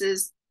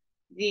increases,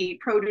 the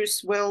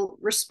produce will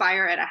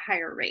respire at a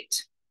higher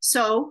rate.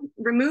 So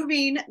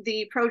removing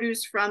the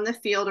produce from the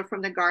field or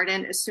from the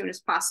garden as soon as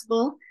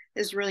possible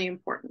is really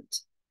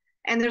important.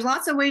 And there's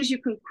lots of ways you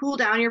can cool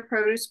down your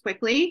produce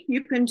quickly.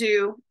 You can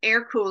do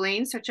air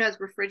cooling, such as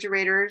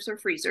refrigerators or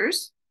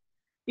freezers.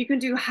 You can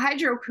do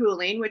hydro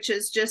cooling, which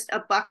is just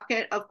a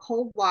bucket of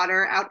cold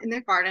water out in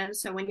the garden.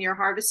 So when you're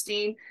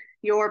harvesting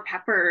your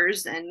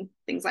peppers and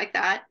things like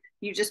that,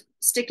 you just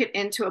stick it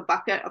into a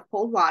bucket of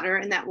cold water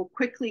and that will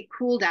quickly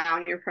cool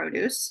down your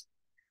produce.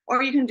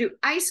 Or you can do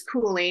ice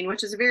cooling,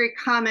 which is a very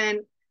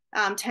common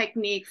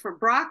technique for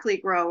broccoli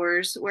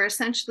growers, where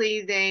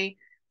essentially they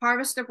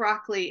harvest the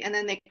broccoli and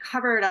then they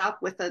cover it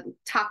up with a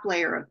top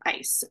layer of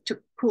ice to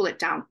cool it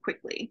down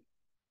quickly.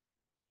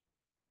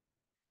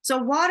 So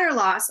water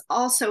loss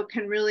also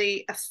can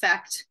really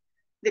affect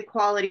the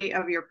quality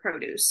of your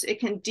produce. It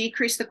can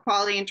decrease the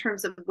quality in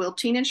terms of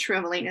wilting and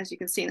shriveling, as you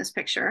can see in this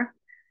picture.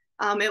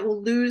 It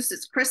will lose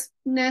its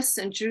crispness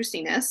and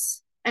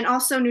juiciness, and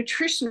also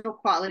nutritional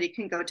quality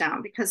can go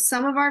down because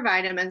some of our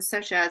vitamins,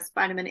 such as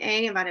vitamin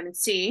A and vitamin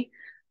C,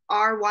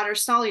 are water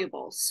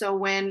soluble. So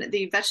when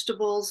the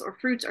vegetables or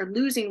fruits are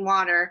losing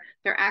water,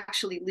 they're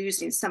actually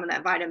losing some of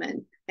that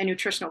vitamin and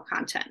nutritional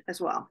content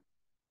as well.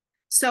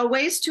 So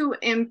ways to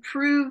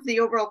improve the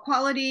overall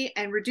quality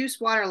and reduce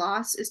water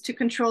loss is to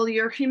control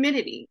your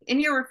humidity. In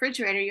your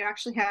refrigerator, you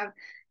actually have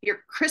your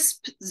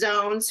crisp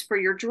zones for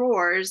your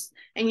drawers,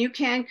 and you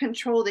can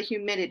control the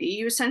humidity.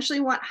 You essentially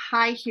want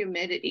high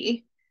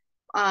humidity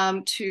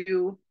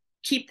to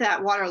keep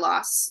that water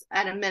loss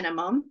at a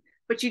minimum,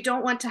 but you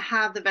don't want to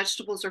have the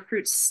vegetables or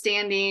fruits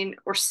standing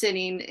or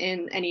sitting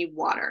in any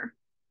water.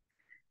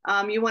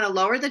 You want to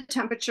lower the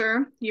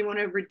temperature, you want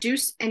to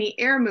reduce any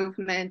air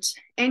movement,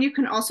 and you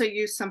can also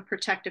use some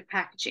protective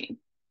packaging.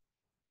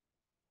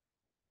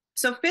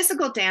 So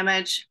physical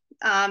damage,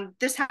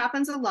 this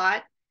happens a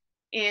lot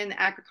in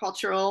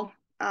agricultural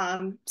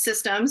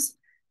systems.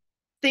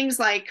 Things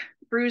like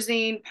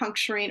bruising,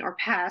 puncturing, or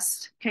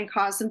pests can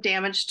cause some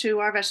damage to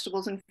our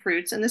vegetables and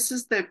fruits, and this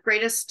is the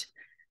greatest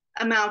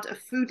amount of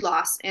food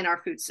loss in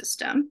our food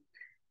system.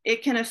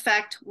 It can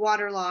affect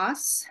water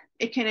loss.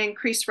 It can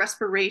increase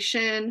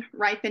respiration,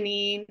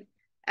 ripening,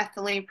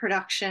 ethylene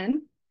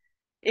production.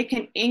 It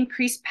can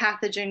increase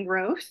pathogen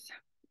growth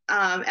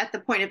at the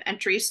point of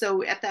entry.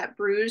 So at that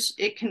bruise,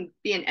 it can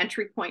be an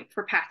entry point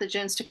for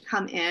pathogens to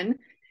come in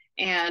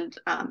and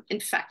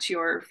infect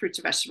your fruits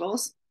or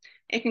vegetables.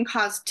 It can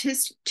cause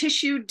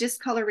tissue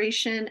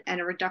discoloration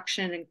and a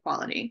reduction in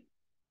quality.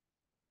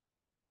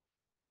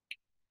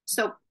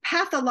 So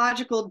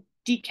pathological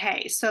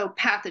decay, so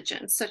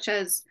pathogens such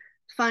as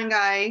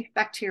fungi,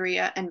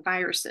 bacteria, and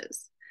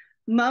viruses.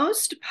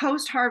 Most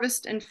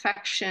post-harvest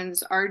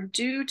infections are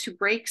due to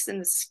breaks in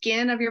the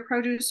skin of your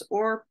produce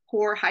or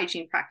poor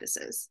hygiene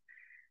practices.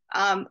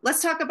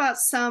 Let's talk about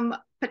some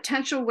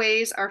potential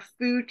ways our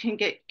food can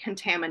get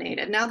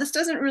contaminated. Now, this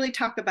doesn't really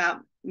talk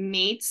about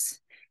meats,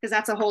 because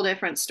that's a whole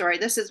different story.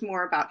 This is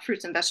more about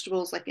fruits and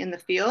vegetables like in the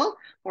field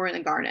or in the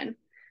garden.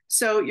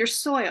 So your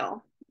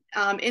soil,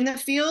 in the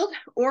field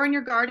or in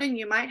your garden,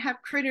 you might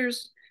have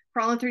critters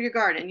crawling through your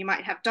garden. You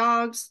might have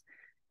dogs,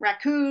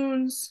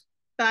 raccoons,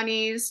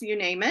 bunnies, you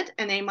name it,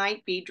 and they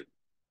might be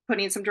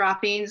putting some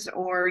droppings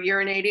or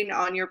urinating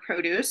on your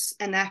produce,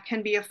 and that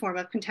can be a form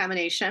of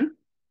contamination.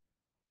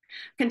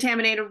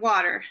 Contaminated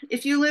water.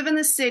 If you live in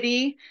the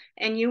city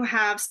and you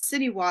have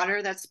city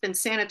water that's been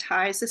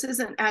sanitized, this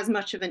isn't as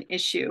much of an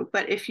issue.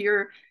 But if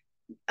you're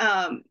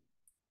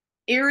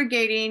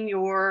irrigating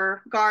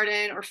your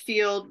garden or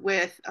field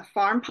with a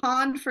farm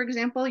pond, for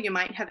example, you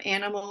might have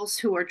animals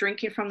who are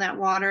drinking from that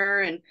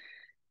water and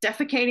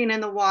defecating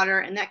in the water,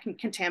 and that can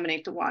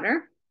contaminate the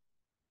water.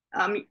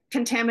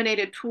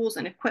 Contaminated tools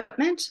and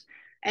equipment.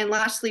 And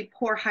lastly,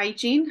 poor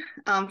hygiene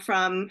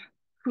from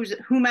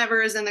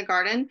whomever is in the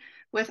garden,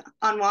 with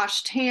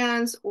unwashed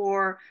hands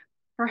or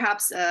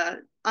perhaps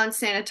an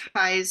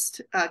unsanitized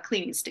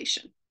cleaning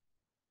station.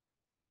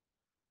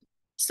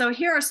 So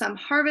here are some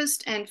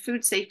harvest and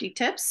food safety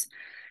tips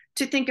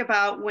to think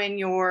about when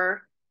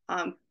you're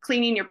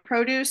cleaning your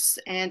produce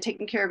and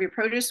taking care of your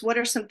produce, what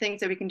are some things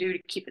that we can do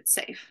to keep it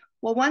safe?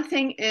 Well, one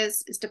thing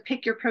is to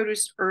pick your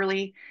produce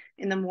early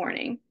in the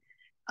morning,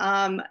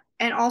 and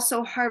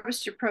also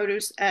harvest your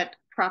produce at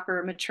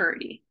proper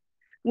maturity.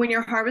 When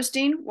you're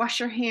harvesting, wash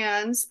your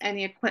hands and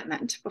the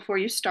equipment before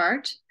you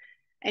start,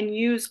 and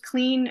use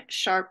clean,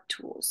 sharp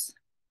tools.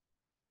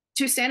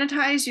 To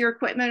sanitize your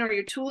equipment or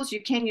your tools,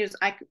 you can use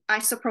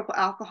isopropyl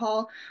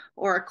alcohol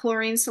or a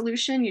chlorine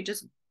solution. You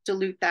just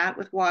dilute that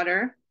with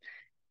water.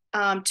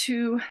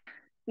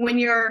 When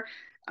you're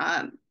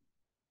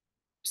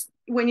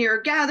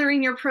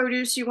gathering your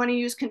produce, you want to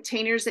use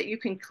containers that you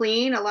can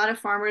clean. A lot of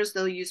farmers,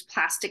 they'll use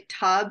plastic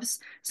tubs,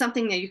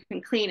 something that you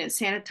can clean and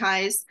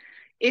sanitize.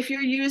 If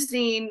you're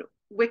using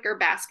wicker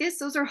baskets,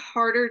 those are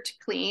harder to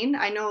clean.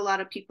 I know a lot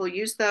of people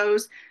use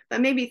those,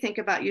 but maybe think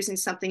about using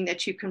something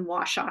that you can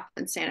wash off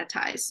and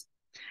sanitize.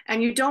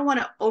 And you don't want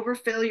to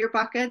overfill your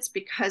buckets,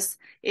 because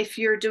if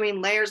you're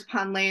doing layers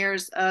upon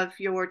layers of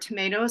your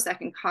tomatoes, that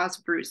can cause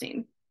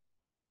bruising.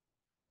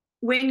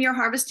 When you're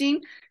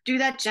harvesting, do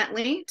that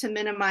gently to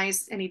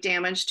minimize any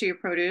damage to your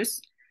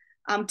produce.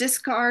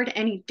 Discard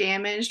any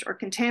damaged or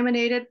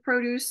contaminated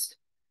produce,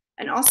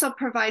 and also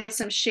provide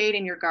some shade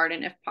in your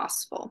garden if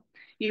possible.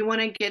 You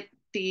want to get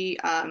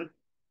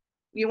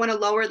you want to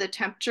lower the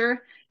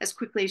temperature as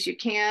quickly as you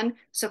can.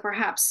 So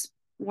perhaps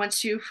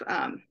once you've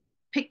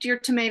picked your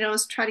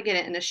tomatoes, try to get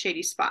it in a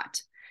shady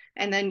spot,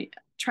 and then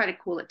try to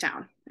cool it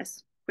down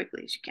as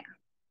quickly as you can.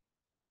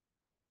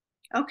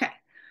 Okay,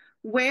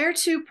 where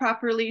to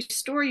properly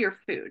store your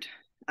food.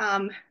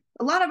 A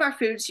lot of our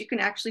foods you can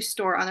actually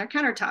store on our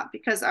countertop,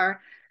 because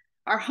our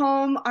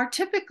home are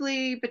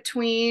typically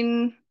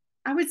between,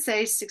 I would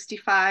say,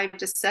 65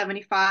 to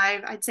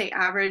 75. I'd say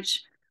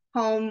average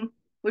home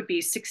would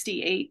be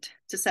 68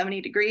 to 70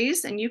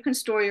 degrees, and you can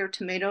store your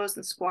tomatoes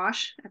and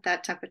squash at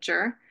that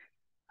temperature.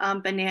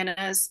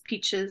 Bananas,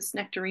 peaches,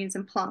 nectarines,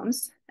 and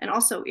plums. And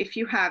also, if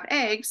you have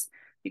eggs,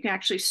 you can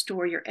actually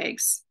store your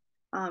eggs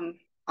on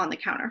the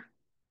counter.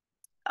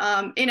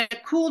 In a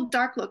cool,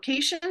 dark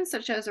location,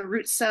 such as a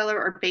root cellar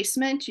or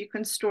basement, you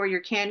can store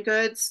your canned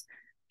goods,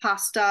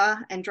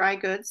 pasta, and dry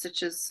goods,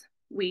 such as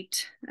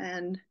wheat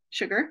and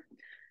sugar,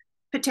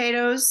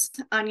 potatoes,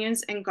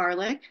 onions, and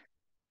garlic,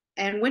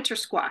 and winter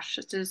squash,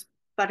 such as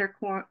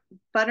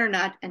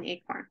butternut, and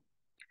acorn.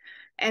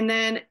 And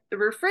then the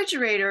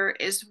refrigerator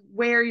is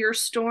where you're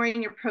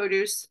storing your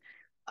produce.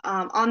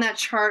 On that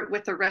chart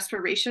with the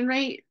respiration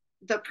rate,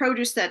 the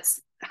produce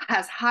that's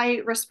has high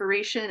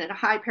respiration and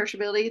high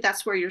perishability,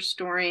 that's where you're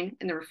storing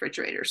in the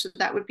refrigerator. So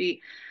that would be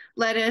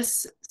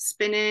lettuce,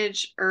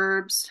 spinach,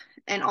 herbs,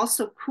 and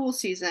also cool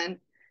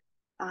season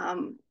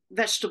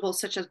vegetables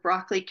such as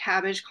broccoli,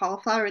 cabbage,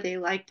 cauliflower. They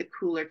like the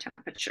cooler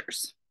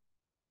temperatures,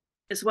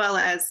 as well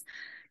as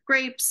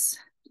grapes,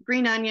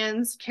 green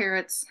onions,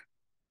 carrots.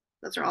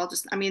 Those are all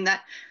just, I mean,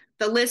 that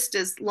the list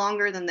is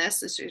longer than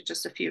this. This is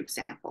just a few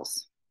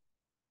examples.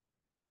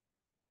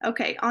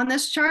 Okay, on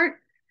this chart,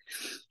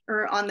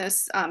 or on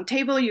this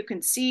table, you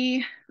can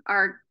see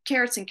our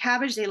carrots and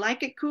cabbage. They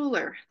like it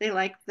cooler. They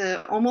like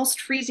the almost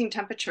freezing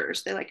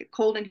temperatures. They like it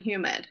cold and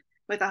humid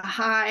with a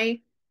high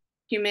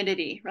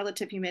humidity,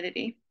 relative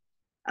humidity.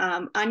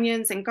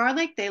 Onions and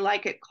garlic, they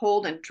like it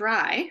cold and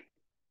dry.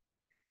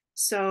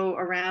 So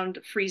around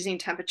freezing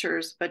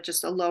temperatures, but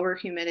just a lower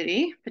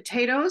humidity.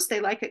 Potatoes, they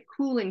like it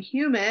cool and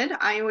humid.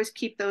 I always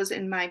keep those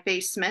in my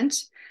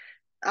basement.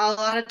 A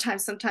lot of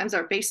times, sometimes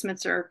our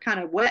basements are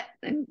kind of wet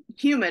and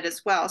humid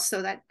as well.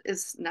 So that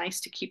is nice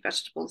to keep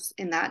vegetables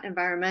in that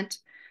environment.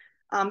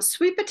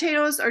 Sweet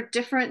potatoes are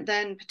different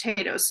than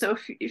potatoes. So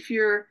if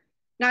you're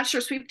not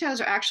sure, sweet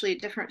potatoes are actually a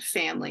different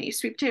family.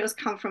 Sweet potatoes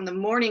come from the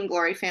morning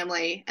glory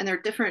family, and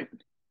they're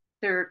different.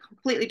 They're a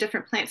completely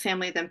different plant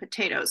family than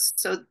potatoes.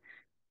 So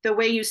the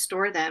way you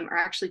store them are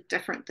actually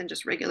different than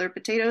just regular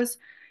potatoes.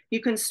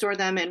 You can store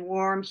them in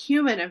warm,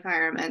 humid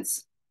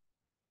environments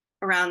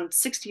around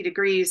 60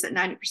 degrees at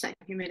 90%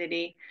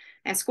 humidity.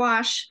 And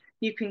squash,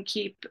 you can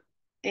keep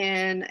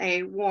in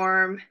a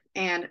warm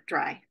and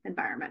dry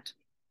environment.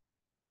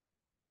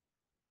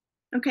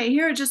 Okay,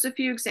 here are just a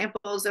few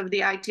examples of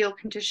the ideal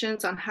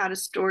conditions on how to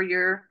store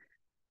your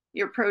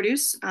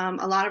produce.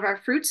 A lot of our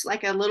fruits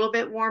like a little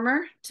bit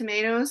warmer.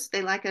 Tomatoes,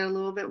 they like it a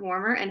little bit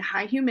warmer, and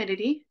high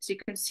humidity. So you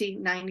can see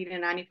 90 to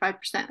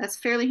 95%. That's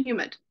fairly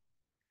humid.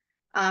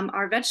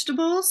 Our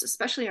vegetables,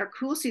 especially our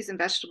cool season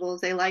vegetables,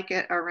 they like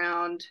it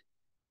around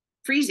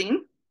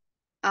freezing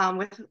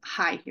with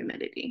high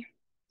humidity.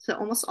 So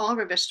almost all of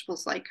our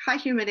vegetables like high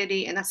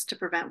humidity, and that's to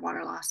prevent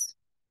water loss.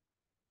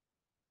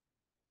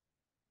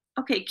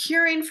 Okay,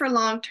 curing for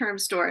long-term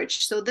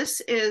storage. So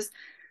this is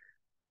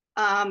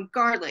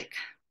garlic,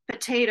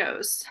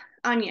 potatoes,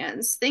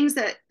 onions,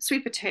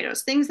 sweet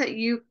potatoes, things that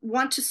you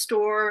want to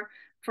store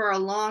for a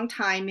long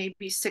time,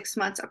 maybe 6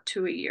 months up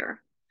to a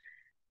year.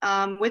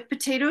 With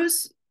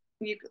potatoes,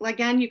 you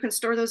can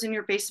store those in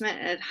your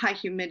basement at high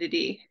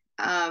humidity.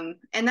 And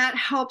that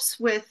helps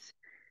with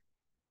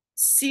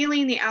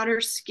sealing the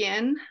outer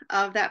skin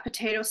of that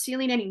potato,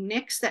 sealing any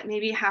nicks that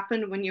maybe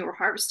happened when you were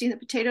harvesting the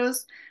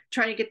potatoes,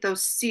 try to get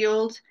those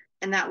sealed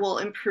and that will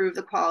improve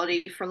the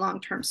quality for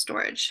long-term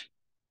storage.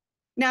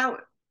 Now,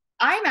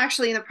 I'm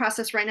actually in the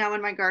process right now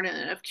in my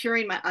garden of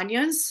curing my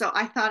onions. So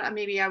I thought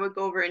maybe I would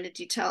go over into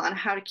detail on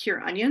how to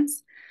cure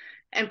onions.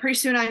 And pretty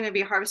soon I'm going to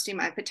be harvesting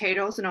my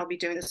potatoes, and I'll be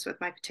doing this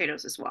with my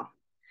potatoes as well.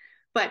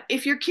 But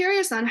if you're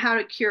curious on how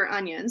to cure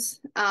onions,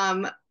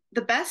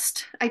 the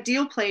best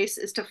ideal place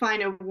is to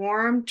find a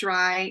warm,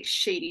 dry,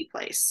 shady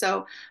place.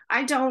 So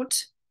I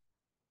don't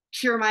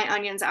cure my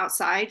onions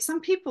outside.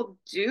 Some people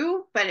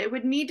do, but it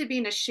would need to be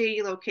in a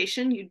shady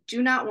location. You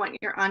do not want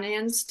your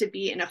onions to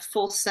be in a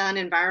full sun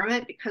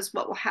environment, because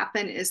what will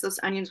happen is those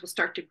onions will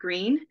start to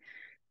green.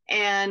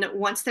 And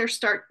once they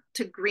start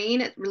to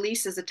green, it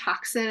releases a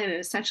toxin and it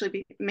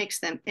essentially makes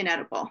them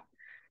inedible.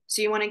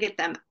 So you want to get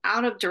them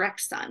out of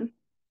direct sun,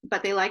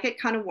 but they like it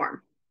kind of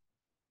warm.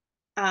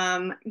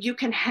 You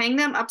can hang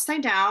them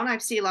upside down.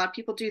 I've seen a lot of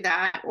people do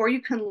that, or you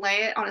can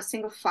lay it on a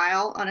single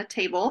file on a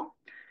table.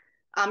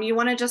 You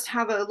want to just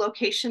have a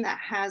location that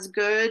has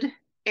good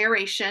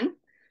aeration,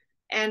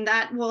 and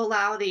that will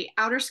allow the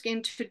outer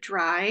skin to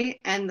dry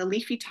and the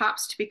leafy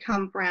tops to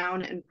become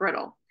brown and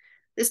brittle.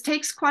 This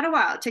takes quite a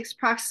while. It takes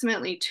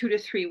approximately 2 to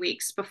 3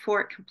 weeks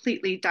before it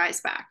completely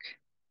dies back.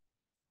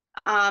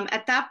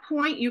 At that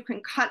point, you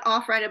can cut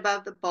off right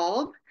above the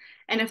bulb.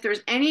 And if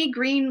there's any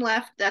green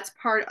left, that's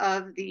part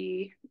of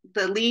the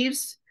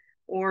leaves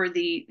or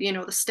the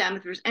stem.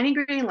 If there's any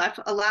green left,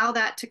 allow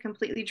that to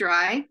completely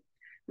dry.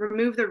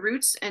 Remove the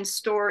roots and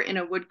store in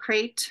a wood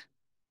crate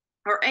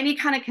or any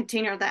kind of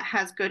container that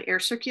has good air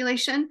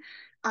circulation.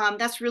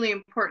 That's really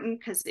important,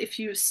 because if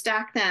you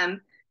stack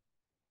them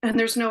and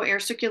there's no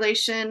air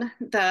circulation,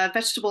 the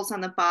vegetables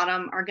on the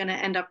bottom are going to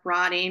end up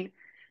rotting.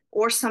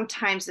 Or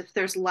sometimes if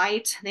there's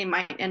light, they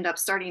might end up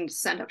starting to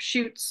send up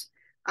shoots.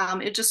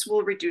 It just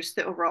will reduce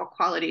the overall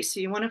quality. So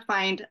you want to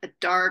find a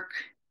dark,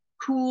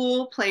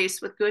 cool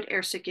place with good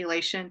air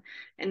circulation,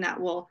 and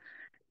that will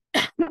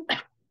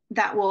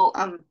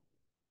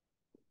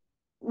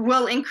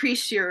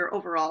increase your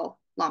overall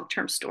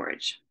long-term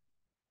storage.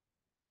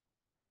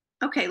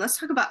 Okay, let's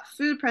talk about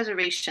food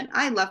preservation.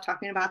 I love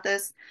talking about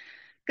this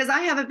because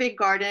I have a big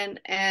garden,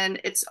 and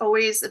it's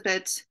always a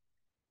bit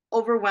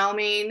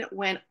overwhelming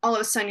when all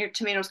of a sudden your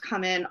tomatoes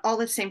come in all at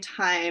the same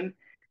time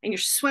and you're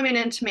swimming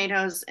in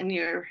tomatoes, and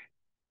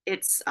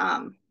it's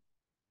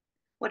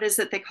what is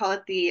it? They call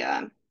it the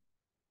oh,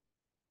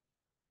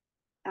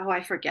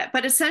 I forget.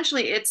 But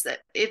essentially it's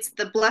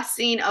the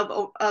blessing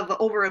of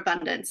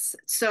overabundance.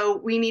 So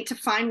we need to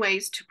find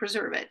ways to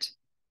preserve it.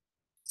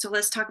 So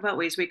let's talk about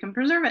ways we can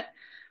preserve it.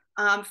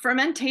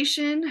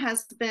 Fermentation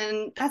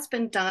that's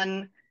been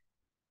done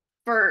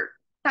for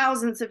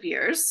thousands of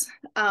years.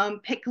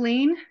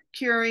 Pickling,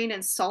 curing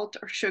in salt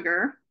or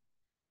sugar,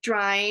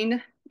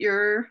 drying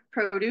your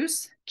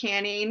produce,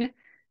 canning,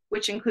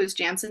 which includes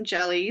jams and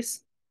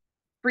jellies,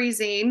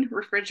 freezing,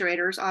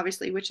 refrigerators,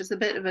 obviously, which is a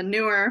bit of a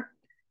newer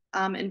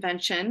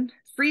invention,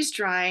 freeze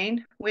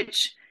drying,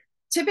 which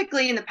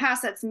typically in the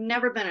past that's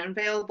never been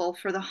available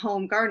for the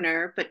home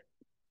gardener, but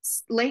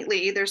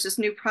lately there's this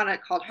new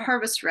product called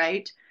Harvest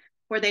Right,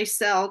 where they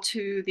sell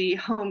to the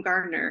home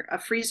gardener a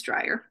freeze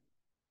dryer.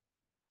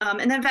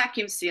 And then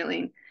vacuum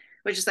sealing,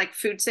 which is like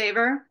Food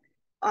Saver.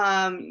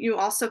 You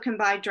also can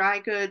buy dry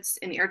goods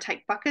in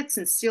airtight buckets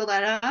and seal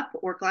that up,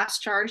 or glass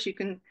jars. You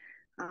can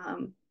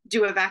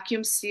do a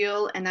vacuum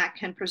seal, and that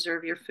can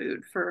preserve your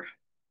food for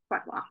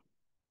quite a while.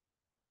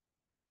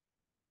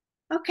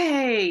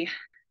 Okay,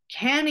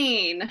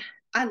 canning.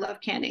 I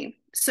love canning.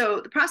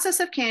 So the process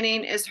of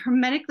canning is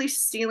hermetically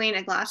sealing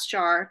a glass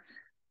jar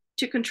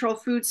to control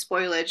food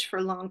spoilage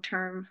for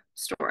long-term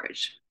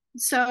storage.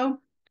 So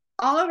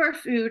all of our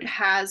food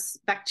has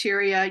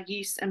bacteria,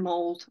 yeast, and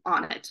mold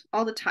on it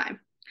all the time.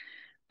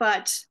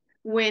 But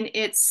when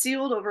it's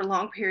sealed over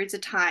long periods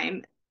of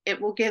time,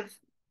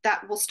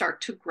 that will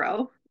start to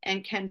grow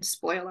and can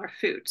spoil our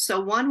food. So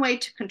one way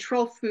to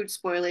control food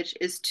spoilage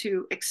is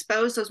to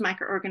expose those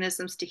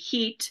microorganisms to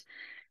heat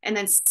and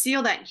then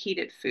seal that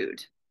heated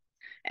food.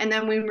 And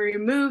then when we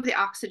remove the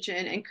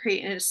oxygen and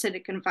create an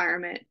acidic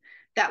environment,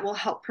 that will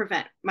help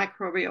prevent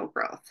microbial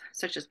growth,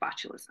 such as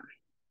botulism.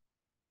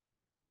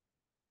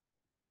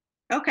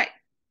 Okay,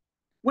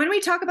 when we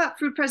talk about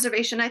food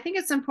preservation, I think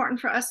it's important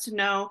for us to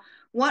know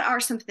what are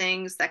some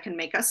things that can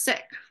make us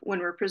sick when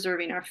we're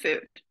preserving our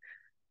food.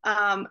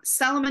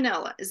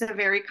 Salmonella is a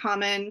very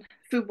common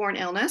foodborne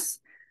illness.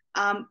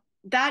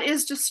 That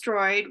is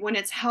destroyed when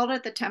it's held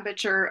at the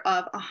temperature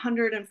of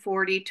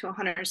 140 to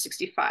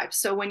 165.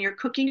 So when you're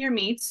cooking your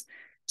meats,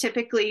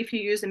 typically if you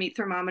use a meat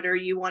thermometer,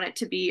 you want it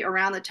to be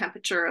around the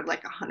temperature of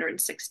like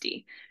 160.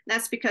 And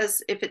that's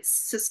because if it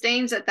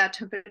sustains at that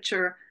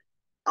temperature,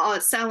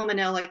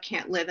 salmonella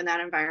can't live in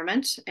that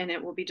environment and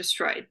it will be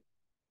destroyed.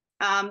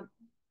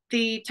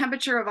 The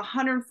temperature of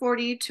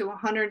 140 to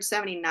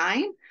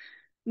 179,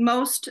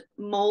 most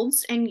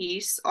molds and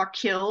yeasts are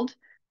killed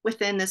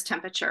within this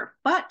temperature,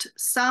 but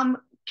some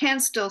can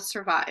still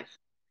survive.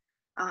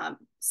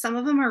 Some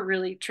of them are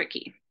really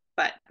tricky,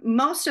 but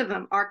most of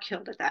them are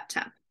killed at that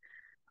temp.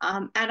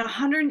 At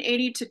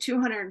 180 to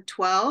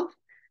 212,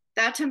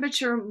 That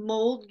temperature,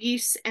 mold,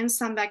 yeast, and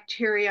some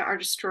bacteria are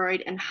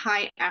destroyed in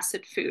high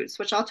acid foods,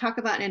 which I'll talk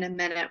about in a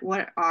minute.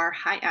 What are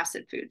high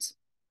acid foods?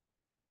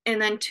 And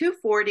then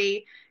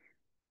 240,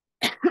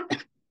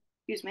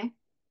 excuse me,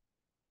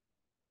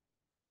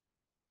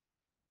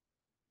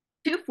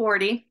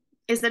 240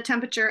 is the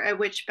temperature at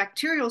which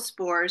bacterial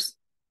spores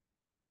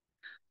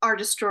are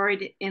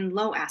destroyed in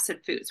low acid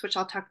foods, which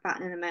I'll talk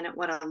about in a minute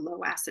what a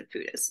low acid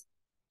food is.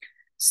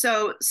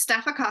 So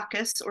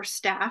Staphylococcus or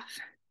staph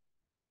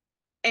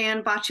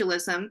and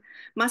botulism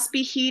must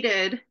be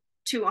heated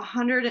to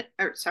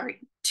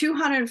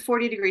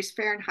 240 degrees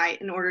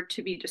Fahrenheit in order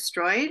to be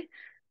destroyed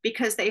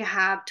because they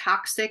have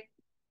toxic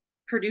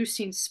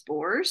producing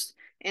spores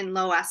in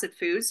low acid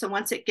foods. So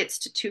once it gets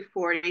to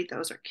 240,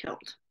 those are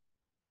killed.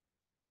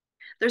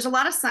 There's a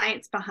lot of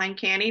science behind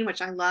canning,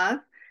 which I love,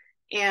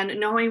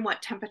 and knowing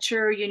what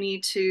temperature you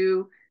need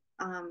to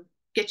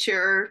get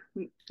your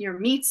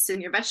meats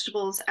and your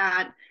vegetables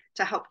at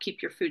to help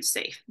keep your food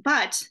safe.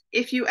 But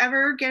if you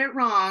ever get it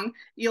wrong,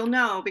 you'll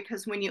know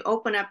because when you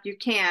open up your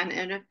can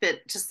and if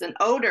it just an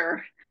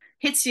odor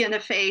hits you in the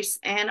face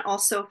and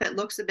also if it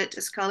looks a bit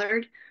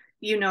discolored,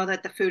 you know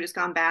that the food has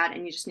gone bad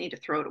and you just need to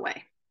throw it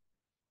away.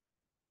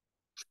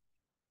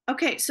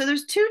 Okay, so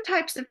there's two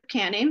types of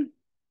canning.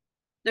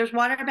 There's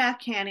water bath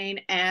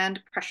canning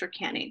and pressure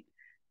canning.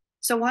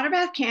 So water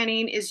bath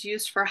canning is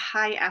used for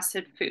high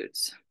acid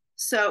foods.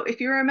 So if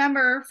you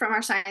remember from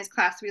our science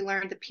class, we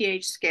learned the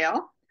pH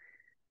scale.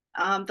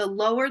 The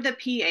lower the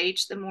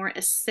pH, the more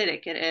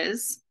acidic it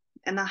is,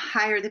 and the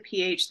higher the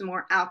pH, the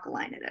more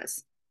alkaline it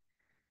is.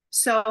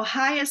 So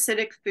high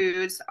acidic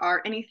foods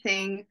are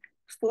anything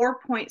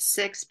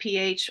 4.6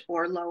 pH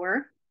or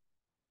lower.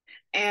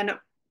 And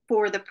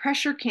for the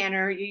pressure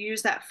canner, you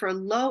use that for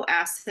low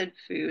acid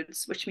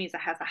foods, which means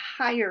it has a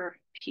higher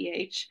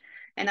pH,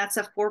 and that's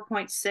a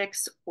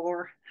 4.6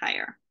 or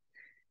higher.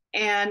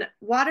 And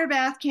water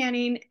bath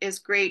canning is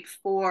great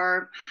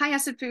for high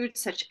acid foods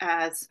such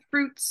as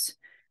fruits,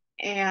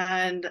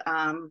 and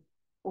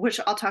which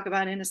I'll talk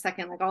about in a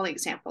second, like all the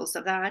examples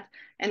of that.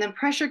 And then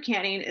pressure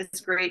canning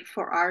is great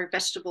for our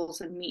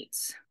vegetables and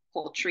meats,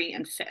 poultry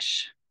and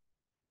fish.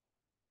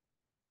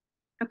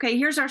 Okay,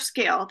 here's our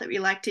scale that we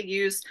like to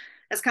use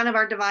as kind of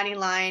our dividing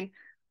line.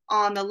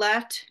 On the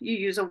left, you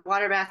use a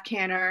water bath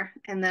canner,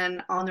 and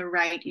then on the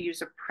right, you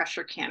use a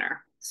pressure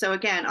canner. So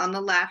again, on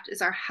the left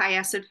is our high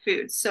acid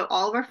foods. So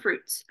all of our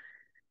fruits,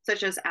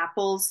 such as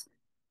apples,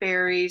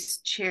 berries,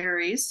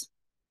 cherries,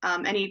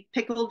 any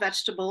pickled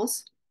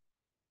vegetables,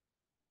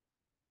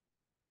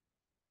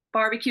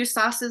 barbecue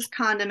sauces,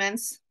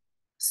 condiments,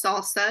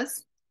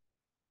 salsas.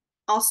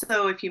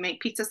 Also, if you make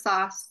pizza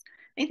sauce,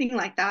 anything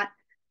like that,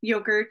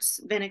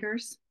 yogurts,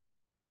 vinegars.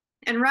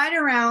 And right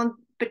around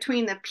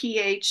between the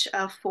pH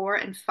of 4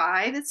 and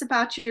 5, it's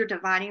about your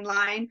dividing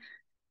line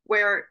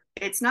where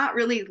it's not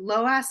really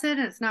low acid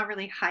and it's not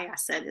really high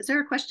acid. Is there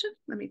a question?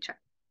 Let me check.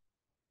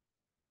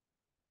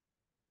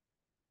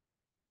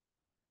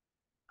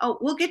 Oh,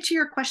 we'll get to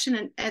your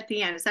question at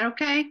the end. Is that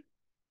okay?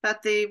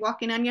 About the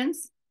walking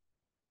onions?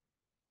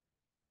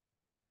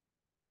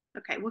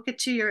 Okay, we'll get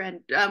to your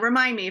end.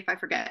 Remind me if I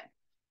forget.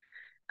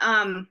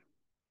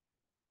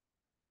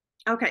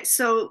 Okay,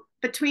 so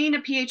between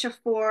a pH of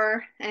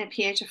 4 and a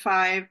pH of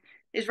 5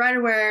 is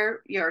right where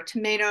your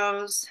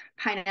tomatoes,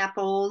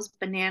 pineapples,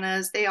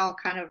 bananas, they all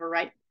kind of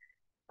are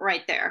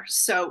right there.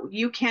 So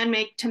you can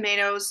make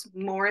tomatoes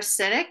more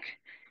acidic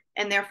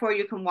and therefore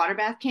you can water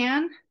bath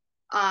can.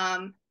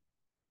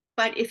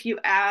 But if you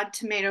add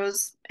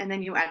tomatoes and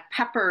then you add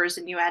peppers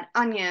and you add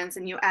onions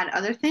and you add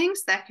other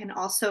things, that can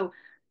also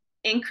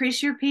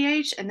increase your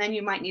pH and then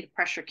you might need a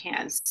pressure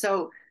can.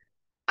 So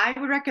I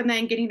would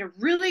recommend getting a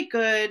really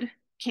good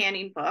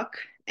canning book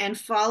and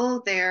follow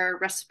their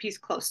recipes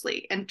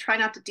closely and try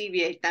not to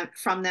deviate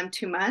from them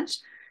too much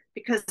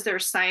because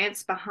there's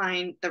science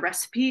behind the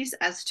recipes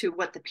as to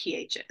what the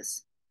pH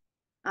is.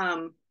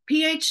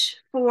 pH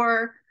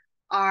for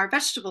our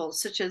vegetables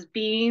such as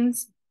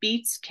beans,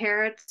 beets,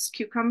 carrots,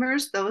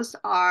 cucumbers, those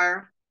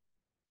are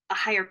a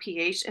higher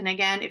pH. And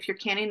again, if you're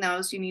canning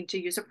those, you need to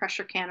use a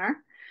pressure canner,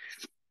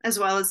 as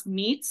well as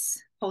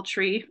meats,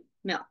 poultry,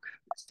 milk.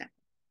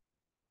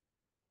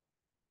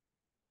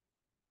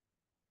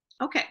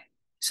 Okay,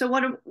 so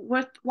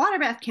with water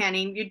bath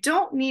canning, you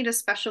don't need a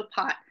special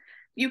pot.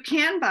 You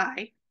can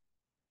buy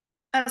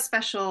a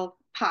special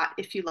pot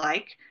if you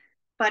like,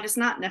 but it's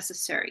not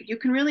necessary. You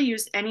can really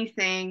use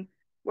anything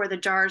where the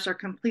jars are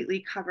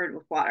completely covered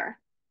with water.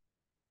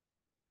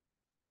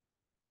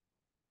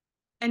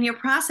 And you're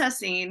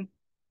processing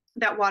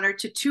that water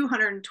to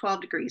 212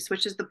 degrees,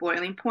 which is the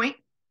boiling point,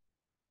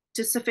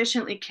 to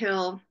sufficiently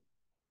kill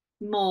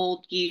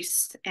mold,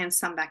 yeast, and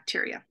some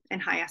bacteria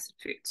in high acid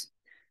foods.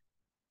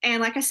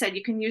 And like I said,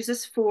 you can use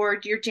this for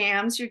your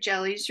jams, your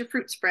jellies, your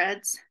fruit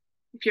spreads.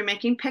 If you're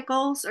making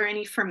pickles or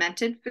any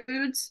fermented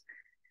foods,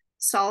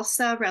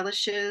 salsa,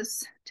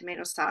 relishes,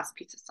 tomato sauce,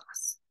 pizza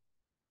sauce.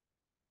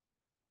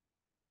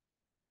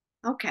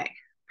 Okay,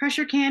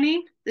 pressure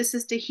canning. This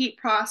is to heat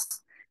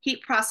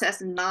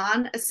process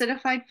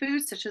non-acidified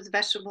foods such as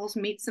vegetables,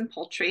 meats, and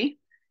poultry.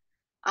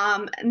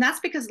 And that's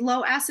because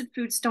low acid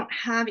foods don't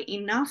have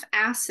enough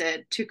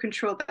acid to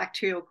control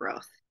bacterial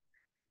growth.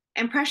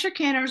 And pressure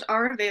canners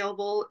are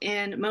available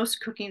in most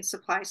cooking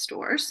supply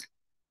stores.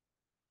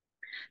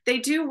 They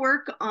do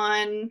work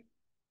on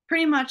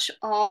pretty much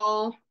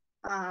all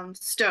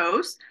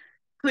stoves,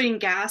 including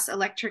gas,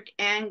 electric,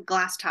 and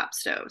glass top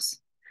stoves.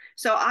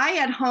 So I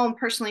at home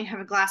personally have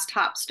a glass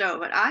top stove,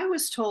 but I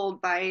was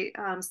told by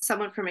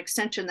someone from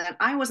Extension that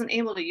I wasn't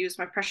able to use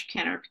my pressure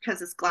canner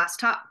because it's glass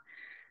top.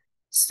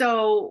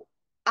 So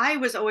I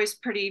was always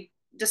pretty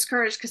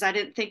discouraged because I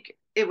didn't think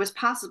it was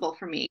possible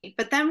for me.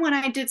 But then when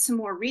I did some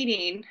more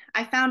reading,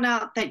 I found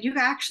out that you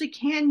actually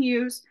can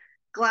use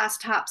glass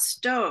top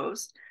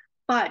stoves,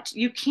 but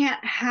you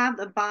can't have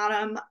the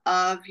bottom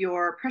of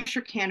your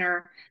pressure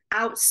canner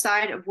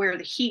outside of where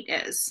the heat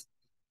is.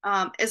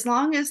 As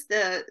long as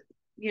the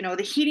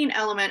heating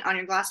element on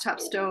your glass top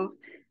stove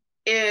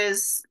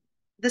is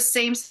the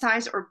same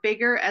size or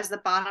bigger as the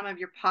bottom of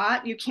your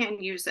pot, you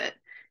can use it.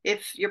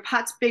 If your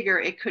pot's bigger,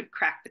 it could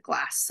crack the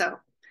glass. So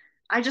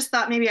I just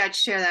thought maybe I'd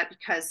share that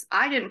because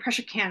I didn't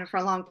pressure canner for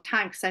a long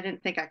time because I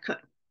didn't think I could.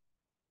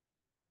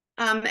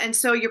 And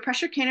so your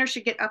pressure canner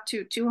should get up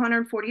to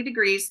 240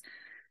 degrees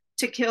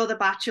to kill the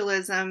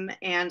botulism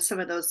and some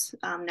of those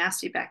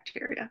nasty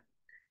bacteria.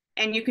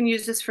 And you can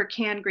use this for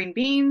canned green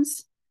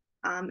beans,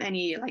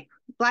 any like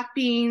black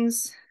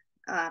beans,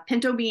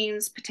 pinto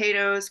beans,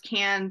 potatoes,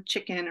 canned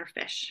chicken or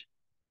fish.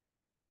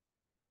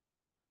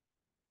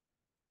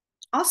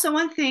 Also,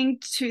 one thing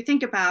to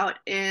think about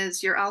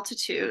is your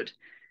altitude.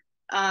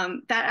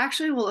 That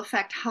actually will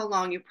affect how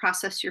long you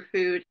process your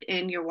food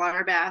in your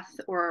water bath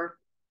or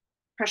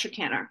pressure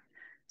canner.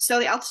 So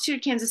the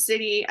altitude, Kansas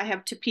City, I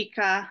have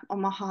Topeka,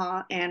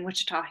 Omaha, and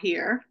Wichita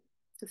here,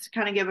 just to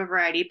kind of give a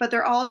variety, but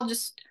they're all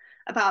just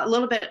about a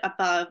little bit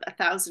above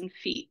 1,000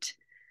 feet.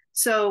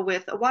 So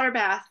with a water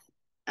bath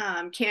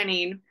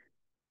canning,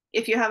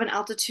 if you have an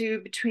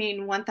altitude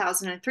between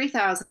 1,000 and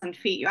 3,000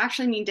 feet, you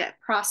actually need to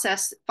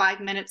process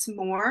 5 minutes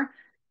more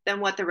than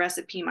what the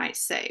recipe might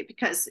say.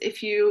 Because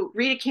if you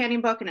read a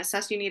canning book and it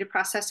says you need to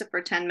process it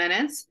for 10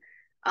 minutes,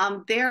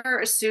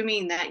 they're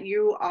assuming that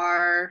you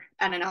are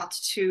at an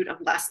altitude of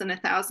less than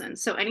 1,000.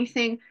 So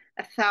anything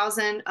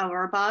 1,000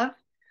 or above,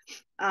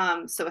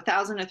 so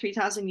 1,000 to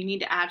 3,000, you need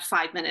to add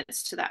 5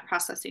 minutes to that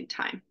processing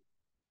time.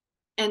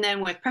 And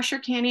then with pressure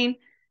canning,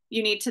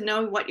 you need to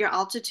know what your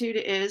altitude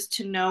is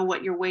to know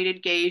what your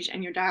weighted gauge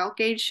and your dial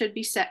gauge should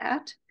be set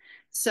at.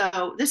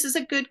 So this is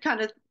a good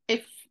kind of,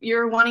 if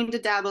you're wanting to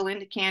dabble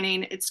into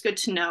canning, it's good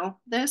to know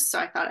this. So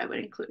I thought I would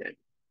include it.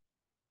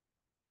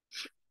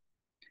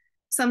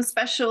 Some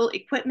special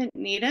equipment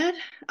needed.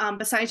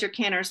 Besides your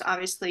canners,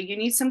 obviously, you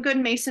need some good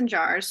mason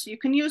jars. You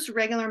can use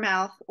regular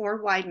mouth or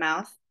wide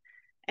mouth,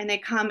 and they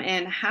come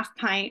in half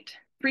pint,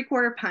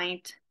 3/4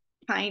 pint,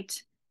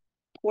 pint,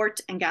 quart,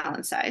 and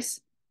gallon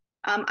size.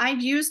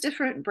 I've used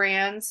different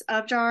brands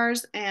of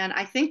jars, and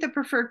I think the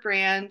preferred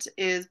brand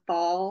is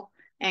Ball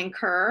and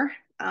Kerr.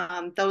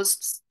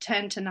 Those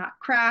tend to not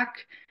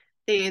crack.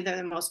 They're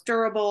the most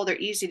durable. They're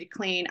easy to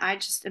clean.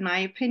 In my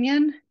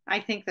opinion,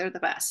 I think they're the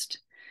best.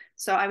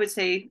 So I would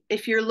say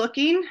if you're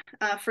looking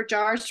for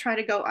jars, try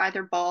to go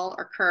either Ball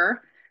or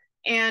Kerr.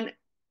 And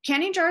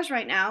canning jars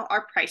right now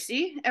are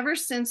pricey. Ever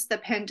since the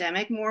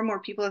pandemic, more and more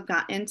people have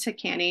gotten into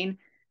canning,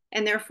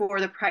 and therefore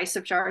the price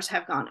of jars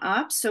have gone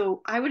up.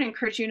 So I would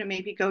encourage you to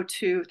maybe go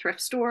to thrift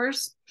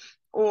stores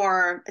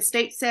or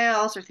estate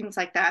sales or things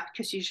like that,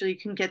 because usually you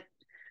can get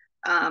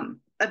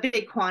a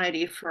big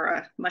quantity for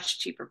a much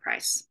cheaper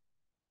price.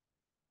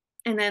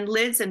 And then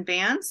lids and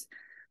bands.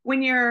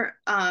 When you're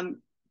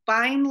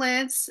buying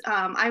lids,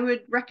 I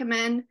would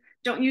recommend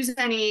don't use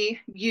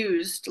any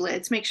used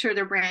lids. Make sure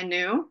they're brand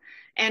new.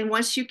 And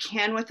once you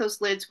can with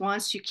those lids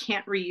once, you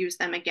can't reuse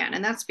them again.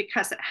 And that's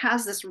because it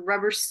has this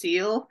rubber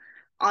seal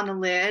on the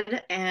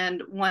lid,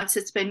 and once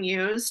it's been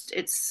used,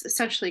 it's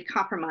essentially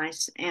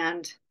compromised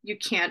and you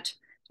can't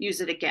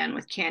use it again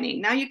with canning.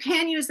 Now you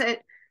can use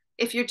it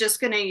if you're just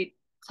going to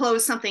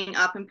close something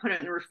up and put it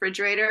in the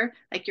refrigerator,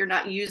 like you're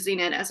not using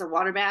it as a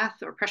water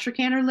bath or pressure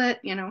canner lid,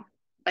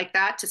 like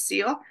that to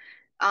seal.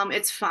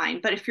 It's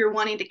fine. But if you're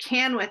wanting to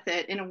can with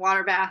it in a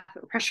water bath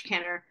or pressure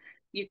canner,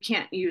 you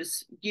can't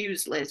use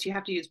used lids. You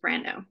have to use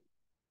brand new.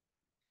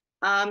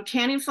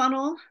 Canning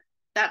funnel,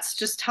 that's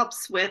just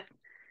helps with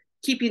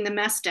keeping the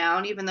mess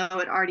down, even though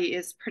it already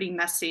is pretty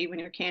messy when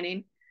you're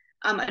canning.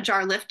 A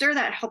jar lifter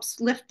that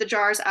helps lift the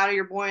jars out of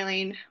your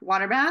boiling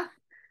water bath.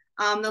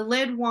 The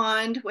lid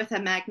wand with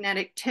a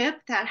magnetic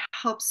tip that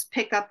helps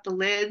pick up the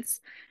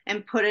lids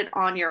and put it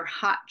on your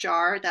hot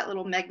jar. That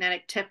little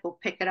magnetic tip will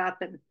pick it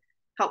up and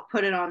help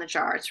put it on the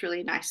jar. It's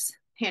really a nice,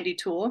 handy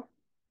tool.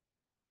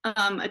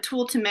 A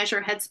tool to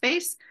measure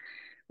headspace.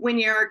 When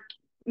you're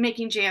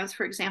making jams,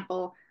 for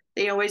example,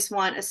 they always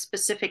want a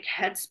specific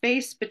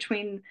headspace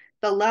between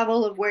the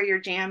level of where your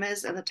jam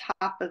is and the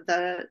top of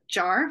the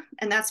jar.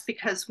 And that's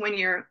because when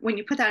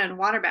you put that in a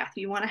water bath,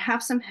 you want to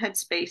have some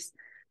headspace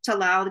to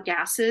allow the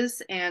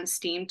gases and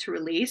steam to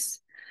release.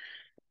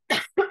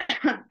 But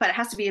it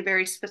has to be a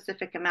very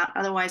specific amount,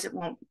 otherwise it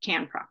won't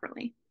can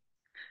properly.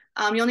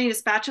 You'll need a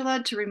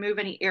spatula to remove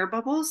any air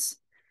bubbles.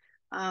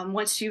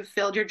 Once you've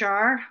filled your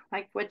jar,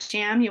 like with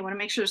jam, you want to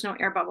make sure there's no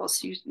air bubbles.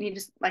 So you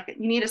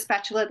need a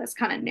spatula that's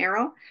kind of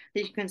narrow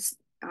that you can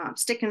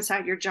stick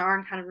inside your jar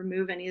and kind of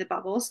remove any of the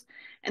bubbles,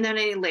 and then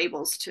any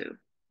labels to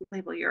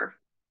label your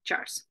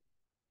jars.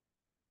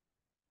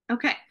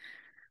 Okay,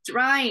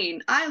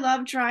 drying. I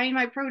love drying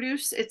my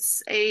produce.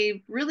 It's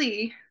a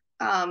really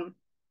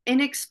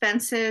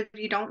inexpensive.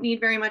 You don't need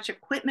very much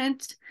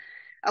equipment.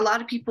 A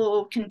lot of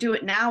people can do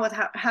it now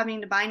without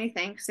having to buy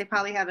anything because they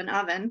probably have an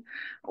oven,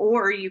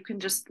 or you can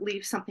just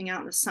leave something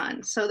out in the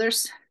sun. So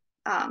there's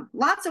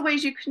lots of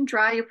ways you can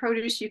dry your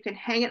produce. You can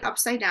hang it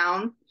upside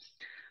down,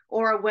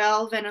 or a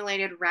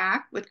well-ventilated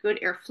rack with good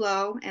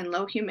airflow and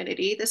low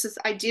humidity. This is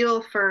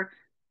ideal for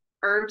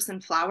herbs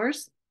and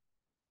flowers.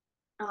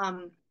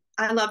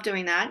 I love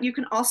doing that. You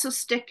can also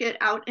stick it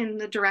out in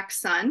the direct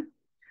sun,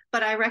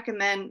 but I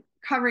recommend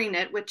covering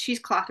it with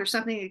cheesecloth or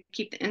something to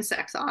keep the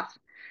insects off.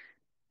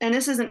 And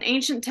this is an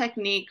ancient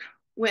technique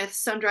with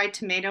sun-dried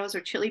tomatoes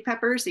or chili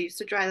peppers. They used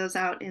to dry those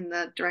out in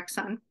the direct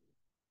sun.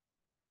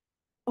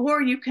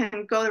 Or you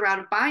can go the route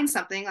of buying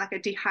something like a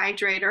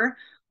dehydrator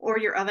or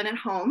your oven at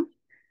home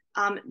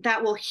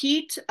that will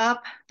heat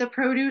up the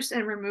produce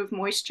and remove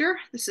moisture.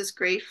 This is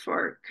great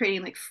for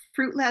creating like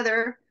fruit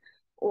leather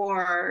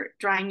or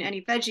drying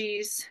any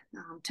veggies,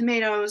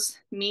 tomatoes,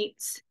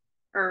 meats,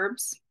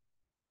 herbs.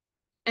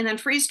 And then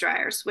freeze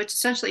dryers, which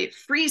essentially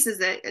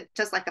freezes it. It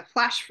does like a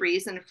flash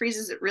freeze and it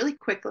freezes it really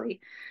quickly.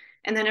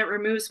 And then it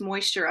removes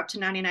moisture up to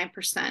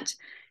 99%.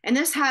 And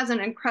this has an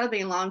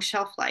incredibly long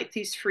shelf life,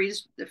 the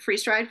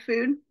freeze-dried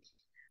food.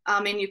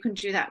 And you can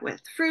do that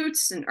with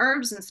fruits and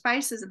herbs and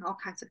spices and all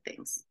kinds of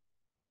things.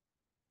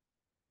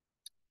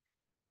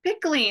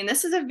 Pickling.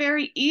 This is a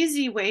very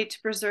easy way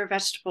to preserve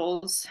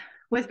vegetables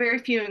with very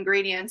few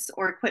ingredients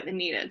or equipment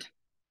needed.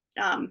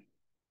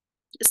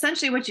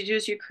 Essentially what you do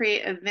is you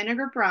create a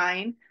vinegar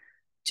brine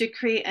to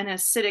create an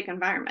acidic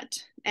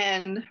environment.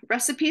 And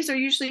recipes are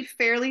usually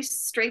fairly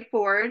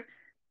straightforward.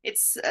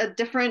 It's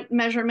different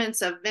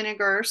measurements of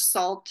vinegar,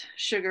 salt,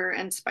 sugar,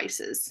 and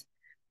spices.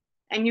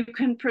 And you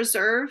can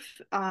preserve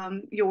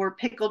your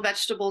pickled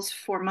vegetables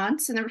for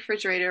months in the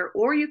refrigerator,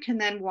 or you can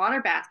then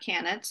water bath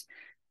can it.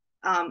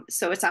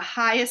 So it's a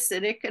high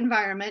acidic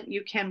environment.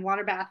 You can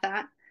water bath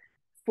that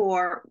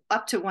for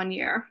up to 1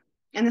 year.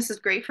 And this is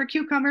great for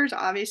cucumbers,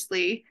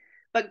 obviously,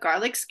 but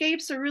garlic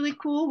scapes are really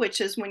cool,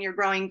 which is when you're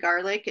growing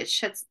garlic,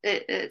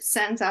 it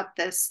sends out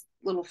this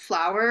little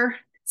flower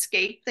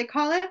scape, they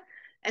call it.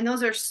 And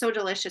those are so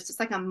delicious. It's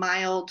like a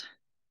mild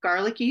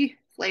garlicky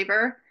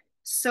flavor.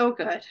 So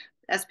good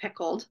as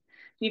pickled.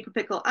 You can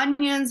pickle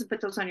onions and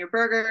put those on your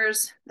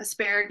burgers,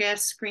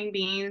 asparagus, green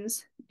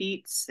beans,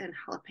 beets, and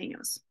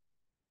jalapenos.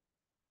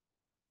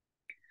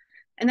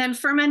 And then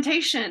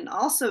fermentation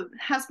also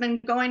has been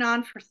going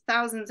on for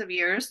thousands of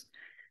years.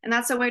 And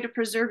that's a way to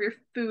preserve your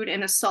food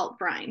in a salt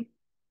brine.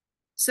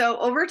 So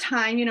over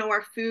time, you know,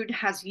 our food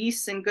has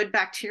yeast and good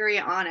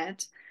bacteria on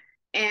it,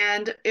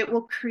 and it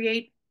will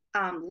create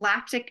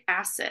lactic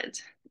acid.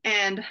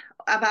 And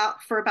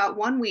for about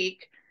 1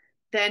 week,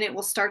 then it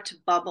will start to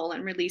bubble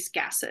and release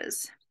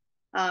gases.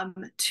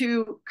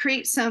 To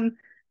create some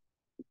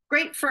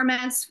great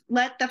ferments,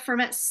 let the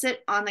ferment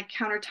sit on the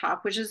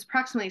countertop, which is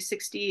approximately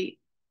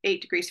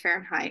 68 degrees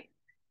Fahrenheit,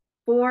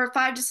 for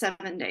 5 to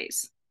 7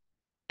 days.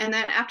 And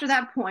then after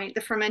that point,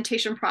 the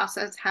fermentation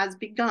process has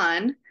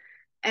begun.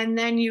 And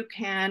then you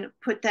can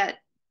put that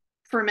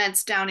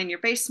ferments down in your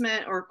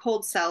basement or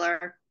cold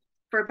cellar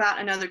for about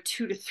another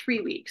 2 to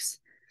 3 weeks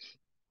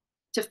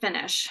to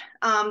finish.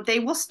 They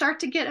will start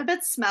to get a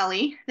bit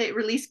smelly. They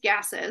release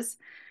gases.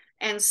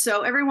 And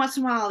so every once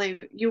in a while,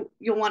 you'll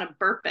want to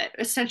burp it.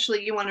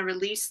 Essentially, you want to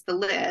release the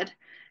lid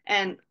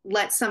and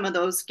let some of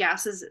those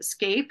gases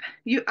escape.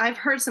 I've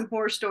heard some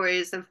horror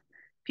stories of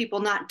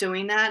people not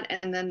doing that,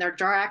 and then their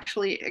jar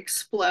actually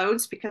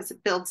explodes because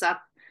it builds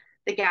up,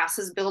 the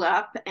gases build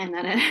up, and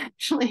then it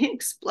actually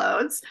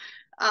explodes.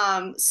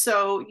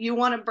 So you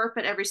want to burp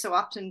it every so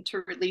often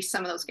to release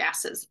some of those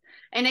gases.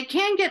 And it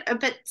can get a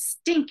bit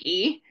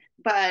stinky,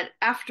 but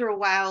after a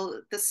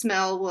while, the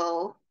smell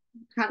will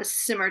kind of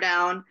simmer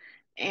down.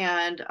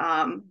 And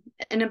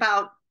in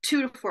about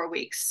 2 to 4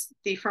 weeks,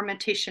 the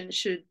fermentation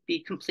should be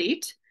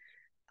complete.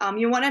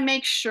 You want to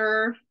make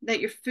sure that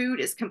your food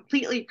is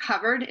completely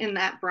covered in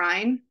that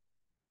brine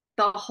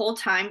the whole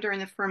time during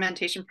the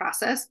fermentation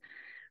process.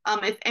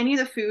 If any of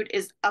the food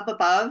is up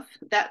above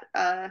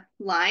that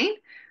line,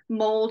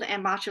 mold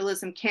and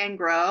botulism can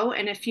grow.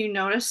 And if you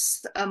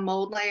notice a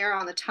mold layer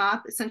on the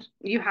top,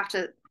 you have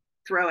to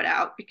throw it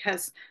out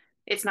because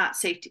it's not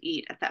safe to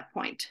eat at that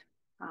point.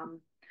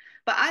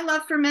 But I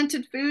love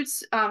fermented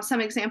foods.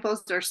 Some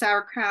examples are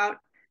sauerkraut,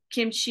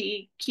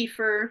 kimchi,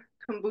 kefir,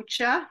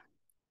 kombucha,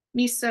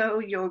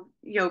 miso,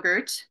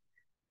 yogurt,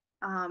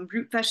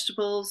 root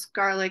vegetables,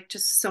 garlic,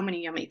 just so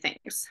many yummy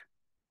things.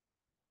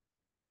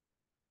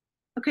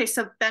 Okay,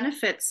 so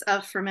benefits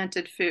of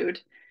fermented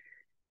food.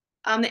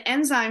 The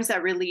enzymes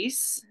that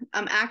release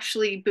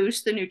actually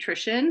boost the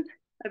nutrition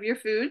of your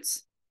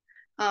foods.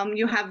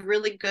 You have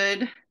really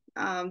good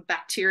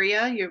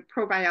bacteria, your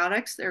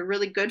probiotics. They're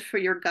really good for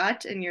your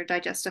gut and your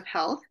digestive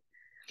health.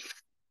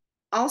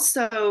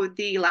 Also,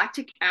 the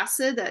lactic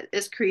acid that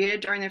is created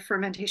during the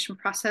fermentation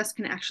process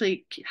can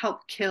actually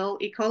help kill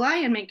E.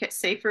 coli and make it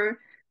safer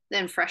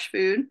than fresh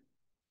food.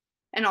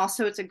 And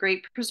also, it's a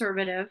great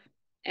preservative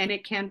and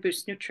it can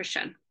boost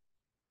nutrition.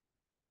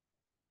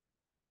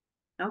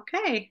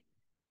 Okay,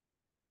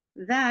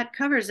 that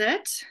covers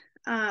it.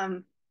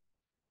 I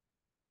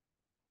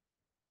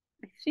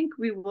think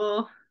we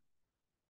will